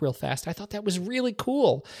them back real fast. I thought that was really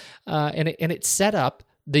cool. And it set up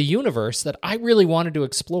the universe that I really wanted to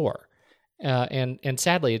explore. And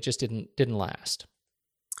sadly, it just didn't last.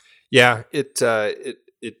 Yeah, it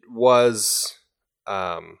was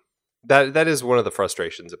that is one of the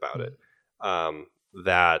frustrations about it.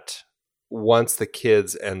 That once the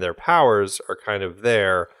kids and their powers are kind of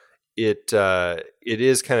there, it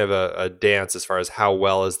is kind of a dance as far as how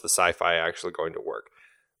well is the sci-fi actually going to work.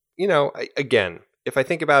 Again, if I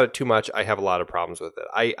think about it too much, I have a lot of problems with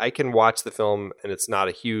it. I can watch the film and it's not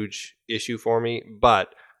a huge issue for me,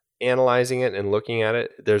 but analyzing it and looking at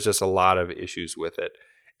it, there's just a lot of issues with it.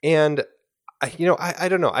 And I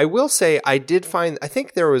don't know. I will say I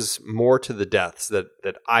think there was more to the deaths that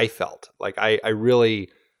I felt. Like I really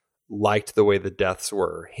liked the way the deaths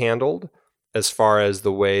were handled, as far as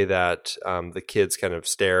the way that the kids kind of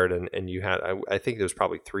stared, and you had, I think there was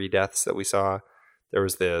probably 3 deaths that we saw. There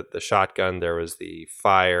was the shotgun, there was the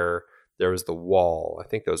fire, there was the wall. I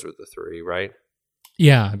think those were the 3, right?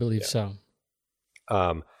 Yeah, I believe so.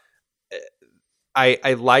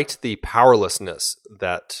 I liked the powerlessness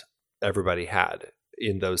that everybody had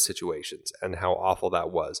in those situations and how awful that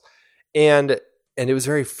was. And it was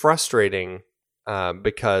very frustrating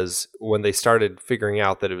because when they started figuring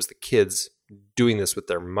out that it was the kids doing this with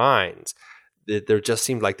their minds, there just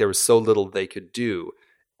seemed like there was so little they could do.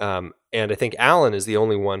 And I think Alan is the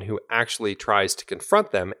only one who actually tries to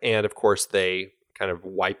confront them. And of course, they kind of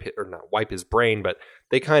not wipe his brain, but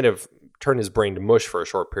they kind of turn his brain to mush for a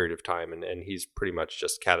short period of time. And he's pretty much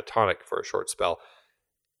just catatonic for a short spell.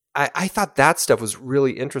 I thought that stuff was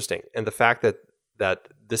really interesting, and the fact that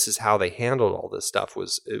this is how they handled all this stuff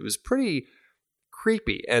was pretty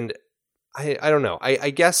creepy. And I don't know. I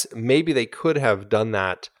guess maybe they could have done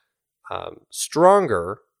that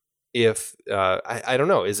stronger. If I don't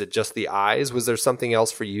know, is it just the eyes? Was there something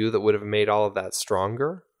else for you that would have made all of that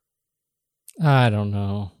stronger? I don't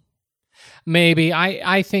know. Maybe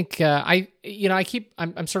I think I'm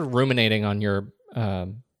sort of ruminating on your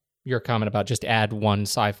comment about just add one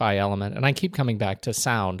sci-fi element, and I keep coming back to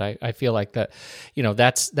sound. I feel like that,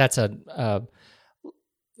 that's a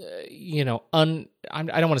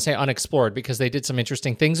I don't want to say unexplored, because they did some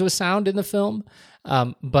interesting things with sound in the film,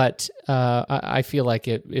 but I feel like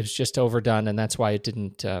it was just overdone, and that's why it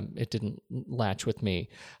didn't latch with me.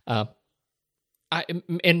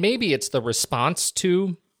 And maybe it's the response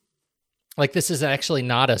to, like, this is actually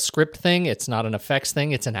not a script thing, it's not an effects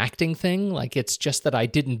thing, it's an acting thing. Like, it's just that I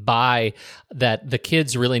didn't buy that the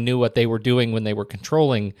kids really knew what they were doing when they were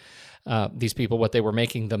controlling these people, what they were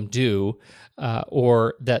making them do,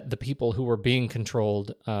 or that the people who were being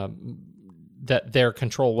controlled, that their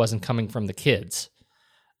control wasn't coming from the kids.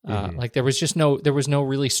 Like, there was no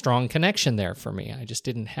really strong connection there for me. I just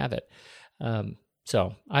didn't have it.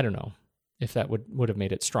 So I don't know if that would have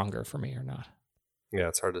made it stronger for me or not. Yeah,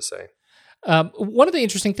 it's hard to say. One of the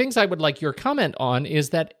interesting things I would like your comment on is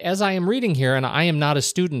that as I am reading here, and I am not a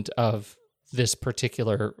student of this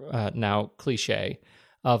particular now cliche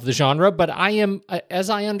of the genre, but I am, as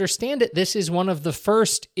I understand it, this is one of the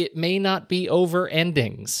first "it may not be over"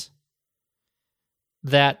 endings.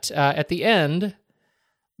 That at the end,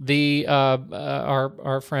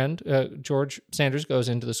 our friend George Sanders goes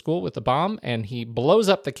into the school with a bomb, and he blows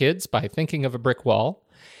up the kids by thinking of a brick wall.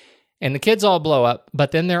 And the kids all blow up,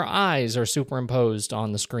 but then their eyes are superimposed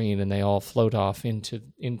on the screen, and they all float off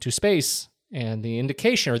into space. And the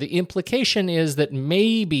indication or the implication is that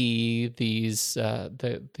maybe these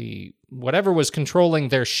the whatever was controlling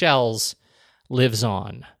their shells lives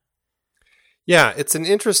on. Yeah, it's an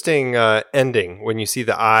interesting ending when you see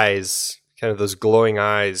the eyes, kind of those glowing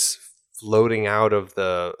eyes floating out of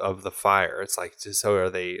the fire. It's like, so are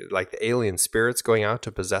they like the alien spirits going out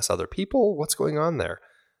to possess other people? What's going on there?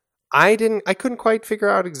 I couldn't quite figure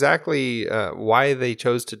out exactly why they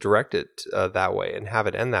chose to direct it that way and have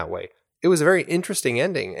it end that way. It was a very interesting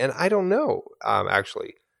ending, and I don't know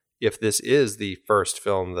actually if this is the first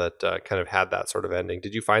film that kind of had that sort of ending.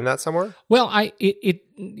 Did you find that somewhere? Well, I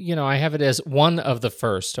have it as one of the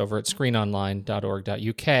first over at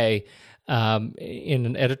screenonline.org.uk in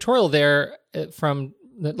an editorial there from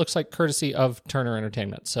that looks like courtesy of Turner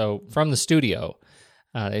Entertainment. So from the studio,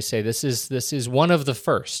 they say this is one of the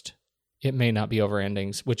first "it may not be over"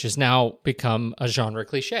 endings, which has now become a genre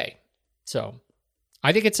cliche. So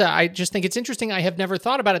I just think it's interesting. I have never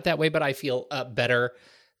thought about it that way, but I feel better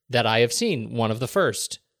that I have seen one of the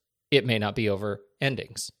first "it may not be over"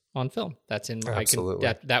 endings on film. That's in absolutely.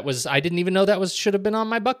 I didn't even know that should have been on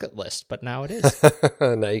my bucket list, but now it is.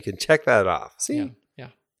 Now you can check that off. See, yeah.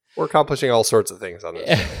 We're accomplishing all sorts of things on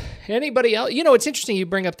this show. Anybody else? It's interesting you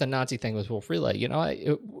bring up the Nazi thing with Wolf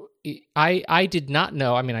Riehle. I did not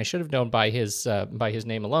know. I mean, I should have known by his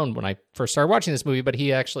name alone when I first started watching this movie. But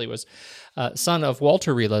he actually was son of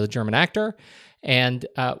Walter Riehle, the German actor, and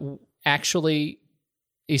actually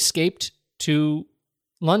escaped to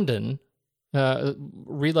London.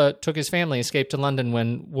 Riehle took his family, escaped to London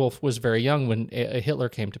when Wolf was very young, when Hitler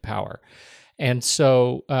came to power, and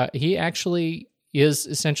so he actually is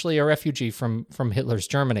essentially a refugee from Hitler's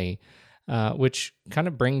Germany, which kind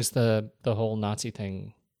of brings the whole Nazi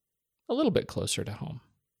thing a little bit closer to home.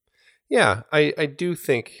 Yeah, I do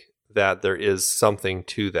think that there is something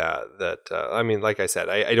to that. I mean, like I said,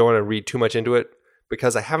 I don't want to read too much into it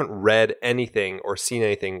because I haven't read anything or seen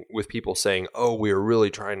anything with people saying, oh, we were really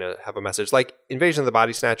trying to have a message. Like Invasion of the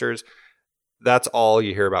Body Snatchers, that's all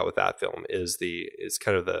you hear about with that film is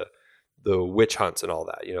kind of the witch hunts and all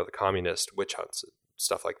that, the communist witch hunts and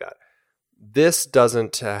stuff like that. This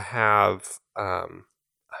doesn't have,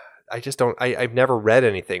 I've never read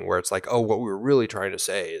anything where it's like, oh, what we were really trying to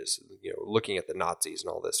say is, looking at the Nazis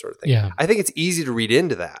and all this sort of thing. Yeah. I think it's easy to read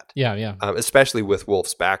into that. Yeah. Especially with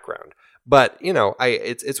Wolf's background. But,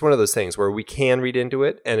 it's one of those things where we can read into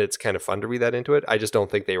it and it's kind of fun to read that into it. I just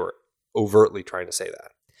don't think they were overtly trying to say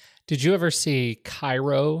that. Did you ever see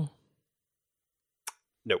Cairo?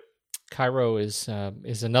 Nope. Cairo is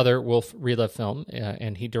another Wolf Riehle film,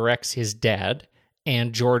 and he directs his dad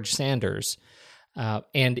and George Sanders,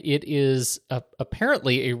 and it is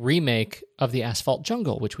apparently a remake of The Asphalt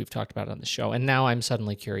Jungle, which we've talked about on the show, and now I'm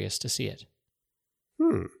suddenly curious to see it.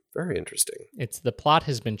 Very interesting. The plot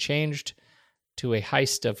has been changed to a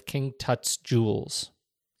heist of King Tut's jewels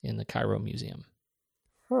in the Cairo Museum.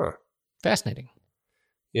 Huh. Fascinating.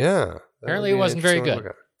 Yeah. Apparently it wasn't very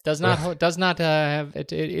good. Does not have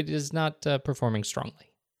it is not performing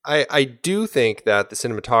strongly. I do think that the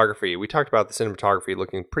cinematography, we talked about the cinematography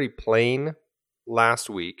looking pretty plain last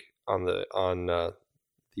week on the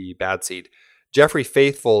Bad Seed. Jeffrey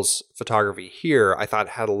Faithfull's photography here, I thought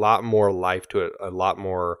had a lot more life to it, a lot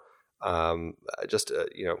more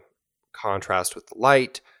contrast with the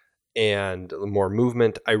light and more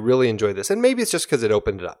movement. I really enjoyed this, and maybe it's just because it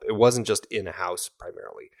opened it up. It wasn't just in a house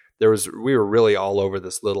primarily. We were really all over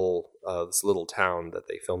this little town that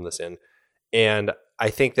they filmed this in, and I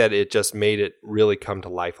think that it just made it really come to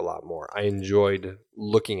life a lot more. I enjoyed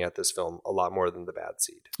looking at this film a lot more than The Bad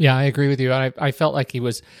Seed. Yeah, I agree with you. I felt like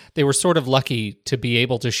they were sort of lucky to be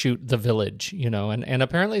able to shoot the village, and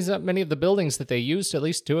apparently many of the buildings that they used, at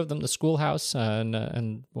least two of them, the schoolhouse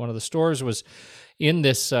and one of the stores, was in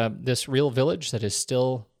this real village that is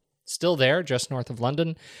still there, just north of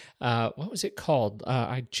London. What was it called?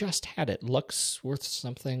 I just had it. Luxworth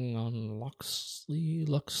something on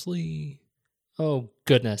Luxley. Oh,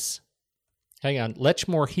 goodness. Hang on.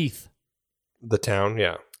 Lechmore Heath. The town,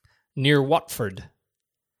 yeah. Near Watford.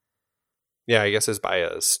 Yeah, I guess it's by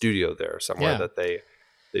a studio there somewhere Yeah. that they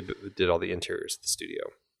did all the interiors of the studio.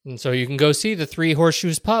 And so you can go see the Three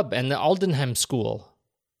Horseshoes Pub and the Aldenham School,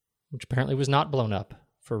 which apparently was not blown up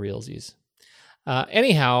for realsies.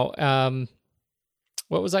 Anyhow,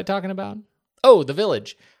 what was I talking about? Oh, the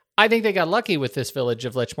village. I think they got lucky with this village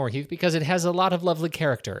of Lechmore Heath because it has a lot of lovely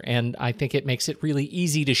character, and I think it makes it really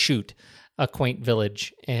easy to shoot a quaint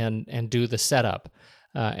village and do the setup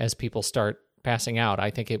as people start passing out.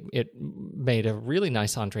 I think it made a really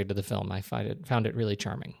nice entree to the film. I found it really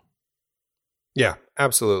charming. Yeah,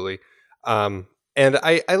 absolutely. And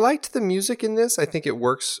I liked the music in this. I think it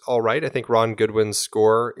works all right. I think Ron Goodwin's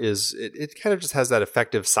score it kind of just has that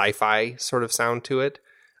effective sci-fi sort of sound to it.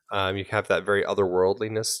 You have that very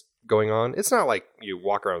otherworldliness going on. It's not like you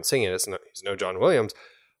walk around singing. He's no John Williams,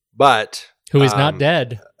 but who is not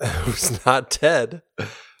dead. Who's not dead.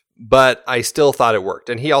 But I still thought it worked.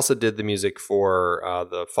 And he also did the music for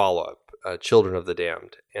the follow-up, Children of the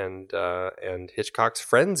Damned, and Hitchcock's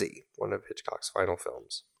Frenzy, one of Hitchcock's final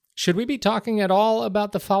films. Should we be talking at all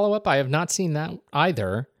about the follow-up? I have not seen that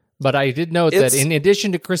either, but I did note that in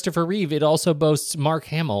addition to Christopher Reeve, it also boasts Mark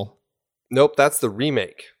Hamill. Nope, that's the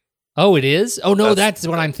remake. Oh, it is? Oh, no, that's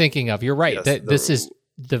what I'm thinking of. You're right. Yes, this is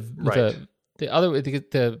the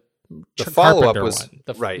follow-up was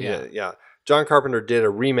one. Yeah. John Carpenter did a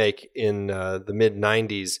remake in the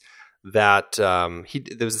mid-'90s that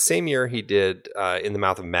there was the same year he did In the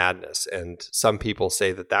Mouth of Madness, and some people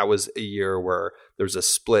say that was a year where there was a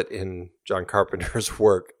split in John Carpenter's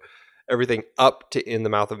work. Everything up to In the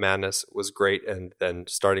Mouth of Madness was great, and then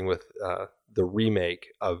starting with the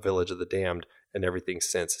remake of Village of the Damned, and everything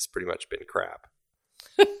since has pretty much been crap.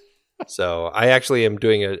 So I actually am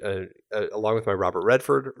doing along with my Robert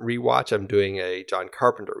Redford rewatch, I'm doing a John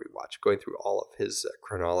Carpenter rewatch, going through all of his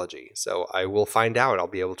chronology. So I will find out. I'll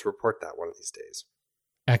be able to report that one of these days.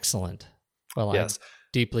 Excellent. Well, yes. I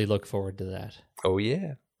deeply look forward to that. Oh,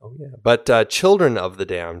 yeah. But Children of the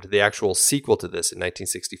Damned, the actual sequel to this in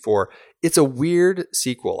 1964, it's a weird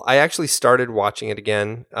sequel. I actually started watching it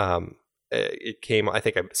again. It came, I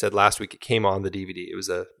think I said last week, it came on the DVD. It was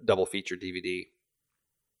a double feature DVD.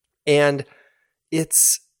 And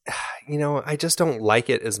it's, I just don't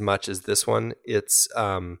like it as much as this one. It's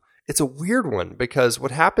a weird one because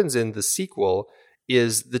what happens in the sequel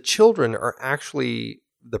is the children are actually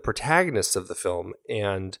the protagonists of the film,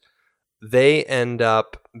 and they end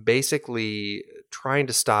up basically trying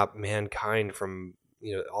to stop mankind from,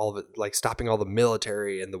 all of it, like stopping all the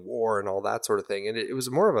military and the war and all that sort of thing. And it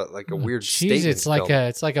was more of a weird statement.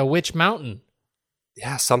 It's like a Witch Mountain.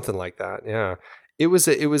 Yeah, something like that. Yeah. It was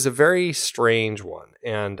a very strange one,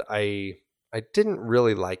 and I didn't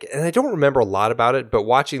really like it, and I don't remember a lot about it. But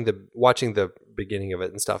watching the beginning of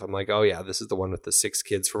it and stuff, I'm like, oh yeah, this is the one with the 6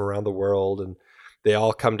 kids from around the world, and they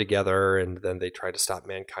all come together, and then they try to stop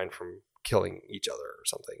mankind from killing each other or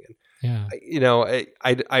something. And yeah,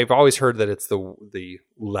 I've always heard that it's the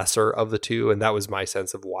lesser of the two, and that was my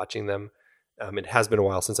sense of watching them. It has been a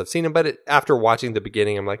while since I've seen them, but after watching the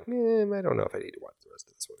beginning, I'm like, I don't know if I need to watch the rest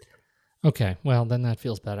of this one again. Okay, well then that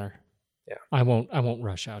feels better. Yeah, I won't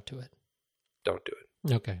rush out to it. Don't do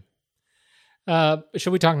it. Okay.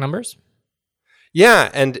 Should we talk numbers?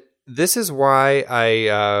 Yeah, and this is why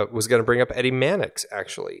I was going to bring up Eddie Mannix.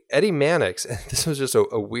 Actually, Eddie Mannix. This was just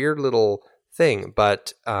a weird little thing,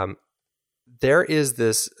 but there is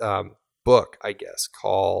this book, I guess,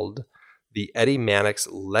 called the Eddie Mannix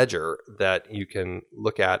Ledger that you can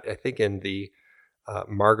look at. I think in the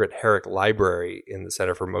Margaret Herrick Library in the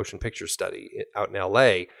Center for Motion Picture Study out in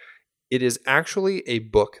LA. It is actually a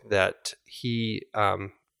book that he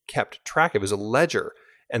kept track of. It was a ledger.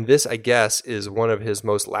 And this, I guess, is one of his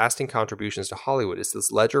most lasting contributions to Hollywood. It's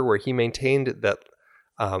this ledger where he maintained that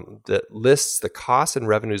that lists the costs and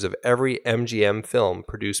revenues of every MGM film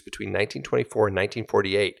produced between 1924 and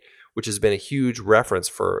 1948, which has been a huge reference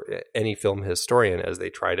for any film historian as they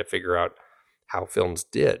try to figure out how films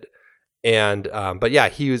did. And but yeah,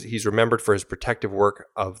 he's remembered for his protective work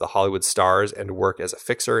of the Hollywood stars and work as a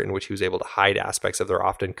fixer, in which he was able to hide aspects of their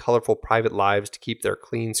often colorful private lives to keep their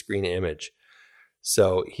clean screen image.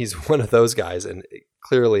 So he's one of those guys, and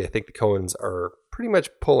clearly I think the Coens are pretty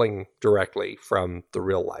much pulling directly from the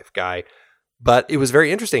real life guy. But it was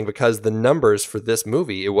very interesting because the numbers for this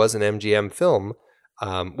movie, it was an MGM film,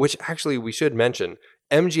 which actually we should mention.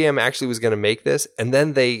 MGM actually was going to make this, and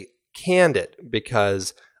then they canned it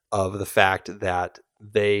because of the fact that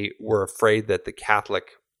they were afraid that the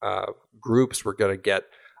Catholic groups were going to get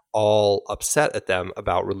all upset at them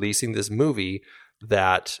about releasing this movie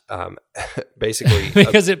that basically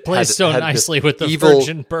because it plays so nicely with the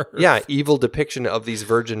virgin birth. Yeah, evil depiction of these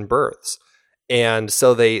virgin births. And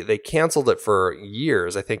so they canceled it for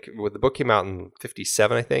years. I think the book came out in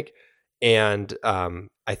 57, I think. And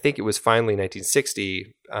I think it was finally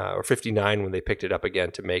 1960 or 59 when they picked it up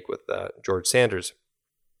again to make with George Sanders.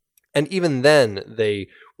 And even then, they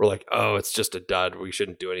were like, "Oh, it's just a dud. We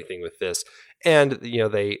shouldn't do anything with this." And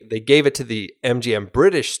they gave it to the MGM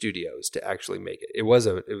British studios to actually make it. They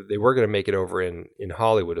were going to make it over in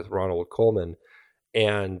Hollywood with Ronald Colman,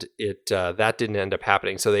 and that didn't end up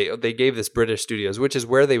happening. So they gave this British studios, which is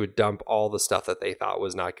where they would dump all the stuff that they thought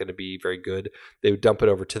was not going to be very good. They would dump it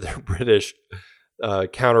over to their British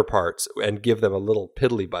counterparts and give them a little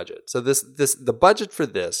piddly budget. So the budget for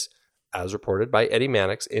this, as reported by Eddie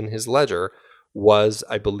Mannix in his ledger, was,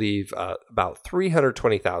 I believe, about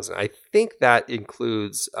 $320,000. I think that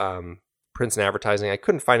includes prints and advertising. I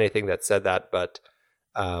couldn't find anything that said that, but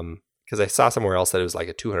because I saw somewhere else that it was like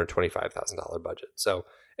a $225,000 budget. So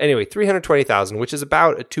anyway, $320,000, which is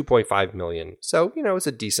about a $2.5 million. So it's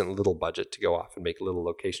a decent little budget to go off and make a little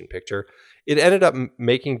location picture. It ended up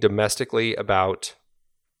making domestically about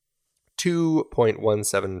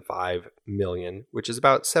 $2.175 million, which is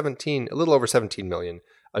about a little over $17 million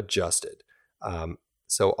adjusted.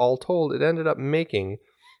 So all told, it ended up making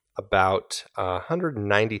about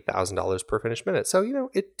 $190,000 per finished minute. So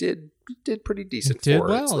it did pretty decent. It did for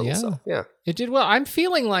well, its little yeah. stuff. Yeah, it did well. I'm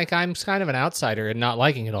feeling like I'm kind of an outsider and not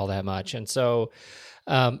liking it all that much, and so.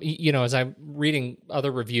 As I'm reading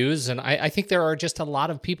other reviews, and I think there are just a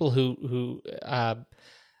lot of people who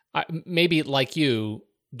maybe like you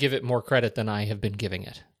give it more credit than I have been giving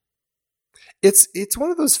it. It's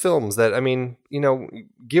one of those films that,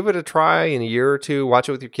 give it a try in a year or two, watch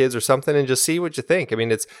it with your kids or something, and just see what you think. I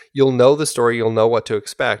mean, you'll know the story, you'll know what to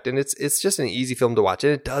expect, and it's just an easy film to watch.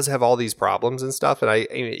 And it does have all these problems and stuff. And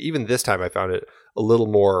even this time I found it a little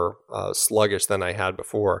more sluggish than I had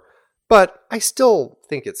before. But I still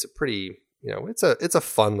think it's a pretty, it's a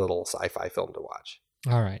fun little sci-fi film to watch.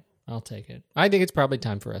 All right, I'll take it. I think it's probably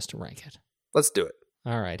time for us to rank it. Let's do it.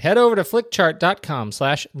 All right, head over to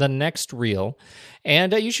flickchart.com/thenextreel,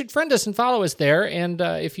 and you should friend us and follow us there. And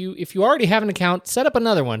if you already have an account, set up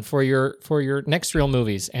another one for your Next Reel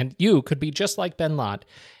movies, and you could be just like Ben Lott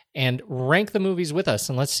and rank the movies with us,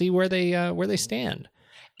 and let's see where they stand.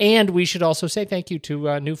 And we should also say thank you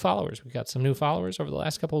to new followers. We got some new followers over the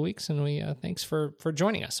last couple of weeks, and we thanks for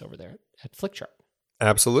joining us over there at Flickchart.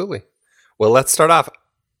 Absolutely. Well, let's start off.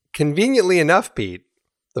 Conveniently enough, Pete,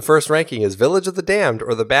 the first ranking is Village of the Damned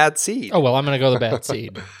or The Bad Seed. Oh, well, I'm going to go The Bad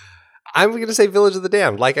Seed. I'm going to say Village of the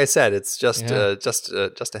Damned. Like I said, it's just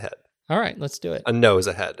ahead. All right, let's do it. A nose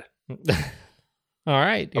ahead. All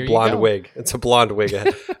right, a blonde wig. It's a blonde wig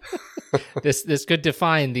ahead. This could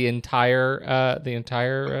define the entire.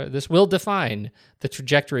 This will define the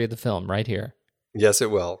trajectory of the film right here. Yes,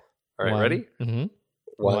 it will. All right, ready? Mm-hmm.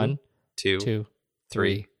 One, two,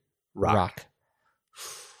 three. Rock.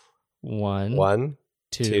 One,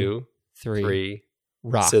 two, three.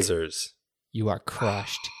 Rock. Scissors. You are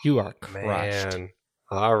crushed. You are crushed. Man.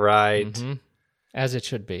 All right. Mm-hmm. As it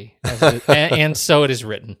should be. And so it is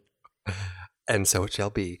written. And so it shall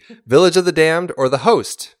be. Village of the Damned or The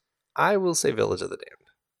Host? I will say Village of the Damned.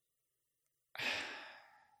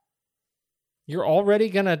 You're already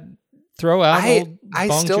going to throw out I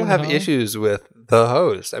still have issues with The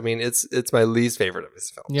Host. I mean, it's my least favorite of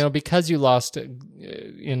his films. Because you lost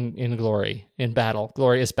in glory, in battle,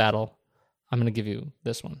 glorious battle, I'm going to give you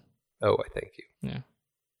this one. Oh, I thank you. Yeah.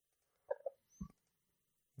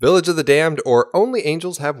 Village of the Damned or Only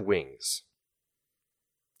Angels Have Wings?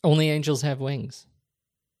 Only Angels Have Wings.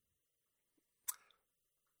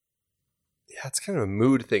 Yeah, it's kind of a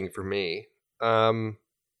mood thing for me.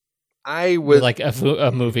 I would like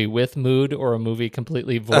a movie with mood or a movie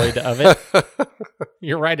completely void of it.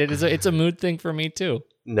 You're right. It's a mood thing for me too.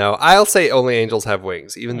 No, I'll say Only Angels Have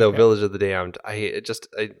Wings. Even though Village of the Damned, I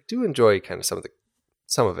do enjoy kind of some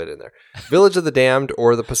of it in there. Village of the Damned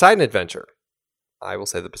or The Poseidon Adventure. I will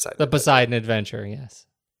say The Poseidon. The Poseidon Adventure. Yes.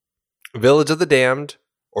 Village of the Damned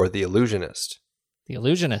or The Illusionist. The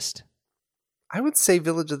Illusionist. I would say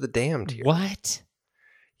Village of the Damned here. What?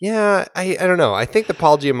 Yeah, I don't know. I think the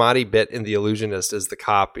Paul Giamatti bit in The Illusionist as the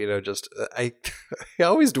cop, I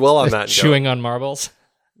always dwell on that. Chewing on marbles?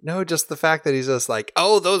 No, just the fact that he's just like,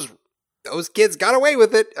 oh, those kids got away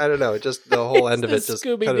with it. I don't know. Just the whole end of it just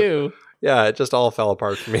Scooby-Doo. Yeah, it just all fell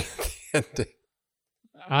apart for me at the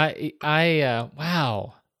end.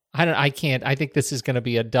 Wow. I can't. I think this is going to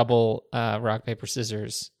be a double rock, paper,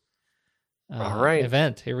 scissors all right.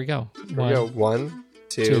 event. Here we go. Here we go. 1,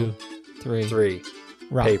 2, 3.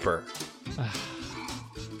 Rock. Paper.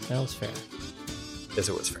 That was fair. Yes,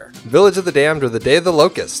 it was fair. Village of the Damned or The Day of the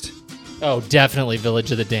Locust? Oh, definitely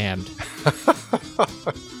Village of the Damned.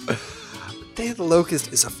 Day of the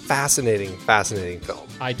Locust is a fascinating film.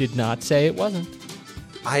 I did not say it wasn't.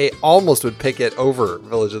 I almost would pick it over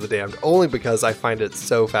Village of the Damned only because I find it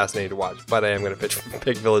so fascinating to watch, but I am going to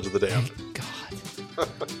pick Village of the Damned. Thank God.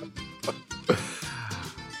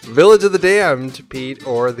 Village of the Damned, Pete,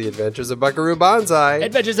 or The Adventures of Buckaroo Banzai?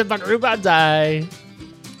 Adventures of Buckaroo Banzai.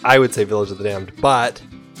 I would say Village of the Damned, but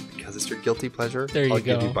because it's your guilty pleasure, I'll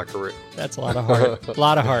give you Buckaroo. That's a lot of heart. A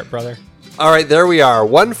lot of heart, brother. All right, there we are.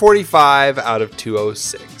 145 out of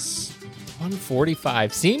 206.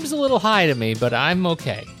 145. Seems a little high to me, but I'm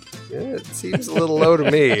okay. Yeah, it seems a little low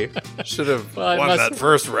to me. Should have won that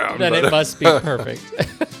first round. Then it must be perfect.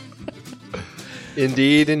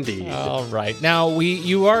 Indeed. All right. Now,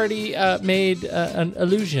 you already made an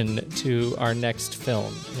allusion to our next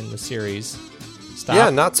film in the series.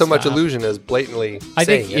 Not so much allusion as blatantly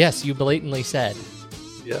saying it. Yes, you blatantly said.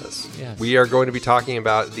 Yes. We are going to be talking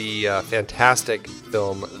about the fantastic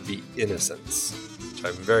film The Innocents, which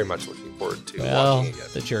I'm very much looking forward to watching again.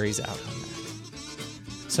 The jury's out on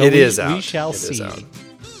that. So it is out. We shall see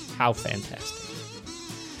how fantastic.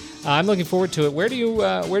 I'm looking forward to it. Where do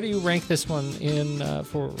you rank this one in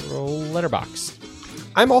for Letterboxd?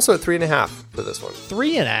 I'm also at 3.5 for this one.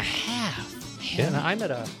 3.5. Man, I'm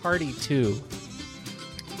at a hearty 2.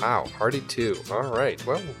 Wow, hearty 2. All right.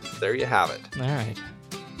 Well, there you have it. All right.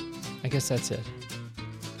 I guess that's it.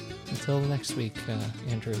 Until next week,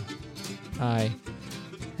 Andrew, I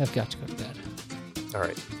have got to go to bed. All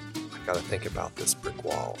right. I've got to think about this brick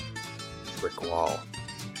wall. Brick wall.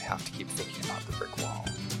 I have to keep thinking about the brick wall.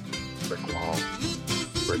 Brick wall.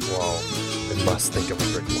 Brick wall. I must think of a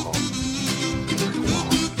brick wall. Brick wall.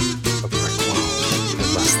 A brick wall. I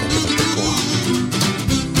must think of a brick wall.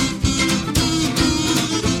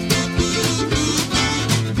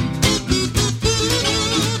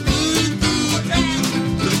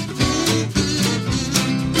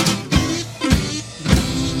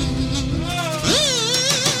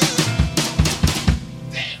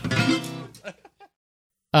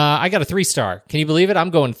 I got a 3-star. Can you believe it?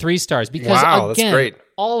 I'm going 3 stars because again, that's great.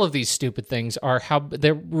 All of these stupid things are how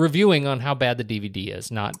they're reviewing on how bad the DVD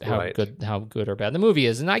is, not how good or bad the movie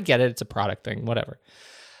is. And I get it; it's a product thing, whatever.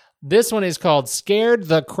 This one is called "Scared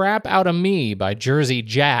the Crap Out of Me" by Jersey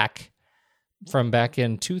Jack from back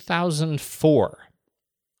in 2004.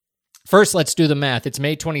 First, let's do the math. It's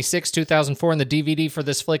May 26, 2004, and the DVD for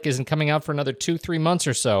this flick isn't coming out for another 2-3 months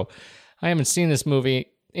or so. I haven't seen this movie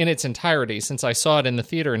in its entirety since I saw it in the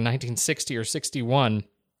theater in 1960 or 61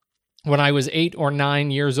 when I was 8 or 9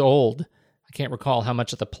 years old. I can't recall how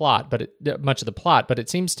much of the plot, but it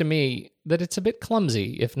seems to me that it's a bit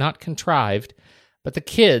clumsy, if not contrived. But the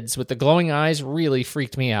kids with the glowing eyes really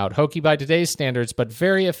freaked me out. Hokey by today's standards, but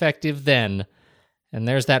very effective then. And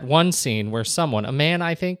there's that one scene where someone, a man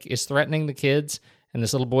I think, is threatening the kids, and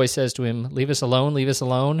this little boy says to him, leave us alone, leave us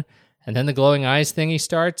alone. And then the glowing eyes thingy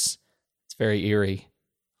starts. It's very eerie.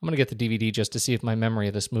 I'm going to get the DVD just to see if my memory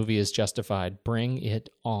of this movie is justified. Bring it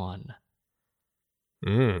on.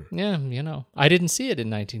 Yeah, I didn't see it in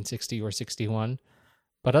 1960 or 61.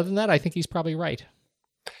 But other than that, I think he's probably right.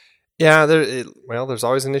 Yeah, there's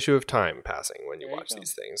always an issue of time passing when you watch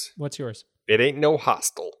these things. What's yours? It ain't no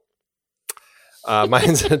Hostel.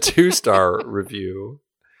 Mine's a 2-star review.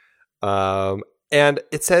 And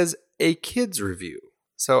it says a kid's review.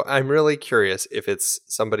 So I'm really curious if it's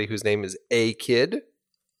somebody whose name is A Kid,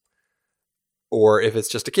 or if it's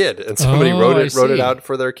just a kid and somebody wrote it out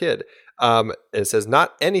for their kid. It says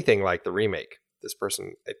not anything like the remake. This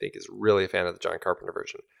person, I think, is really a fan of the John Carpenter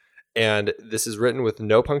version. And this is written with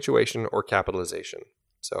no punctuation or capitalization.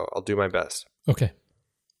 So I'll do my best. Okay.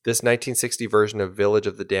 This 1960 version of Village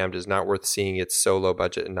of the Damned is not worth seeing. It's so low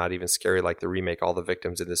budget and not even scary like the remake. All the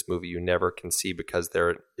victims in this movie you never can see because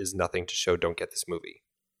there is nothing to show. Don't get this movie.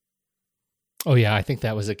 Oh, yeah. I think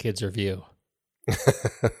that was a kid's review.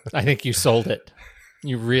 I think you sold it.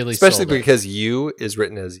 You really sold it. Especially because you is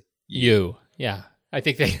written as you. Yeah. I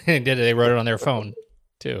think they did it. They wrote it on their phone,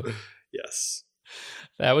 too. Yes.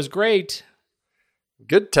 That was great.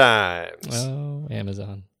 Good times. Oh,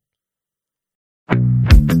 Amazon.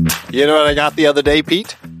 You know what I got the other day,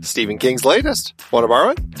 Pete? Stephen King's latest. Want to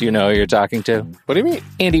borrow it? Do you know who you're talking to? What do you mean?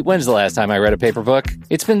 Andy, when's the last time I read a paper book?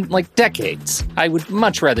 It's been like decades. I would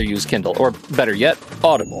much rather use Kindle, or better yet,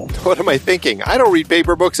 Audible. What am I thinking? I don't read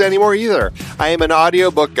paper books anymore either. I am an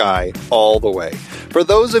audiobook guy all the way. For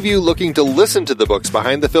those of you looking to listen to the books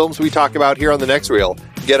behind the films we talk about here on The Next Reel,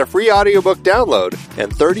 get a free audiobook download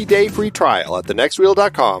and 30-day free trial at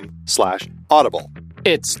thenextreel.com/audible.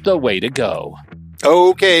 It's the way to go.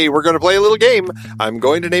 Okay, we're going to play a little game. I'm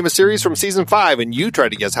going to name a series from season 5, and you try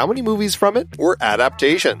to guess how many movies from it were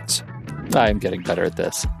adaptations. I'm getting better at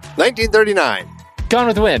this. 1939. Gone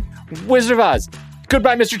with the Wind. Wizard of Oz.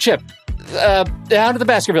 Goodbye, Mr. Chip. Out of the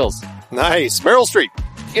Baskervilles. Nice. Meryl Streep.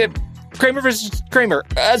 Kramer vs. Kramer.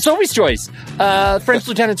 Sophie's Choice. French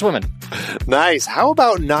Lieutenant's Women. Nice. How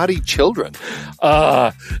about Naughty Children?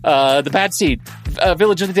 The Bad Seed.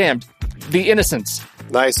 Village of the Damned. The Innocents.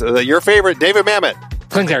 Nice. Your favorite, David Mamet.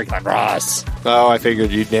 Clinton Ross. Oh, I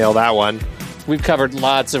figured you'd nail that one. We've covered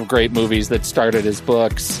lots of great movies that started as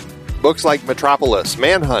books. Books like Metropolis,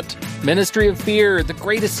 Manhunt, Ministry of Fear, The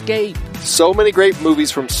Great Escape. So many great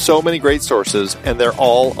movies from so many great sources, and they're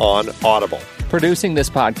all on Audible. Producing this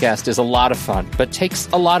podcast is a lot of fun, but takes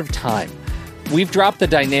a lot of time. We've dropped the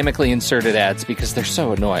dynamically inserted ads because they're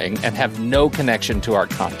so annoying and have no connection to our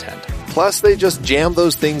content. Plus, they just jam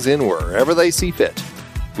those things in wherever they see fit.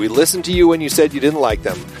 We listened to you when you said you didn't like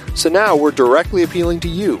them, so now we're directly appealing to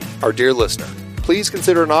you, our dear listener. Please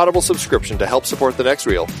consider an Audible subscription to help support The Next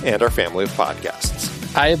Reel and our family of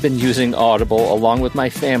podcasts. I have been using Audible along with my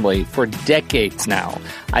family for decades now.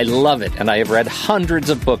 I love it, and I have read hundreds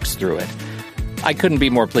of books through it. I couldn't be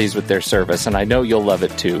more pleased with their service, and I know you'll love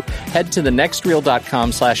it too. Head to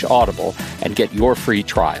thenextreel.com/audible and get your free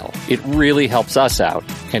trial. It really helps us out,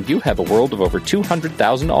 and you have a world of over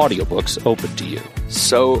 200,000 audiobooks open to you.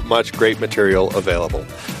 So much great material available.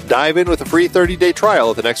 Dive in with a free 30-day trial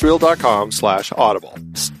at thenextreel.com/audible.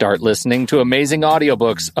 Start listening to amazing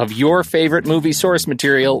audiobooks of your favorite movie source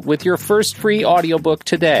material with your first free audiobook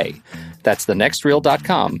today. That's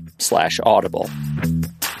thenextreel.com/audible.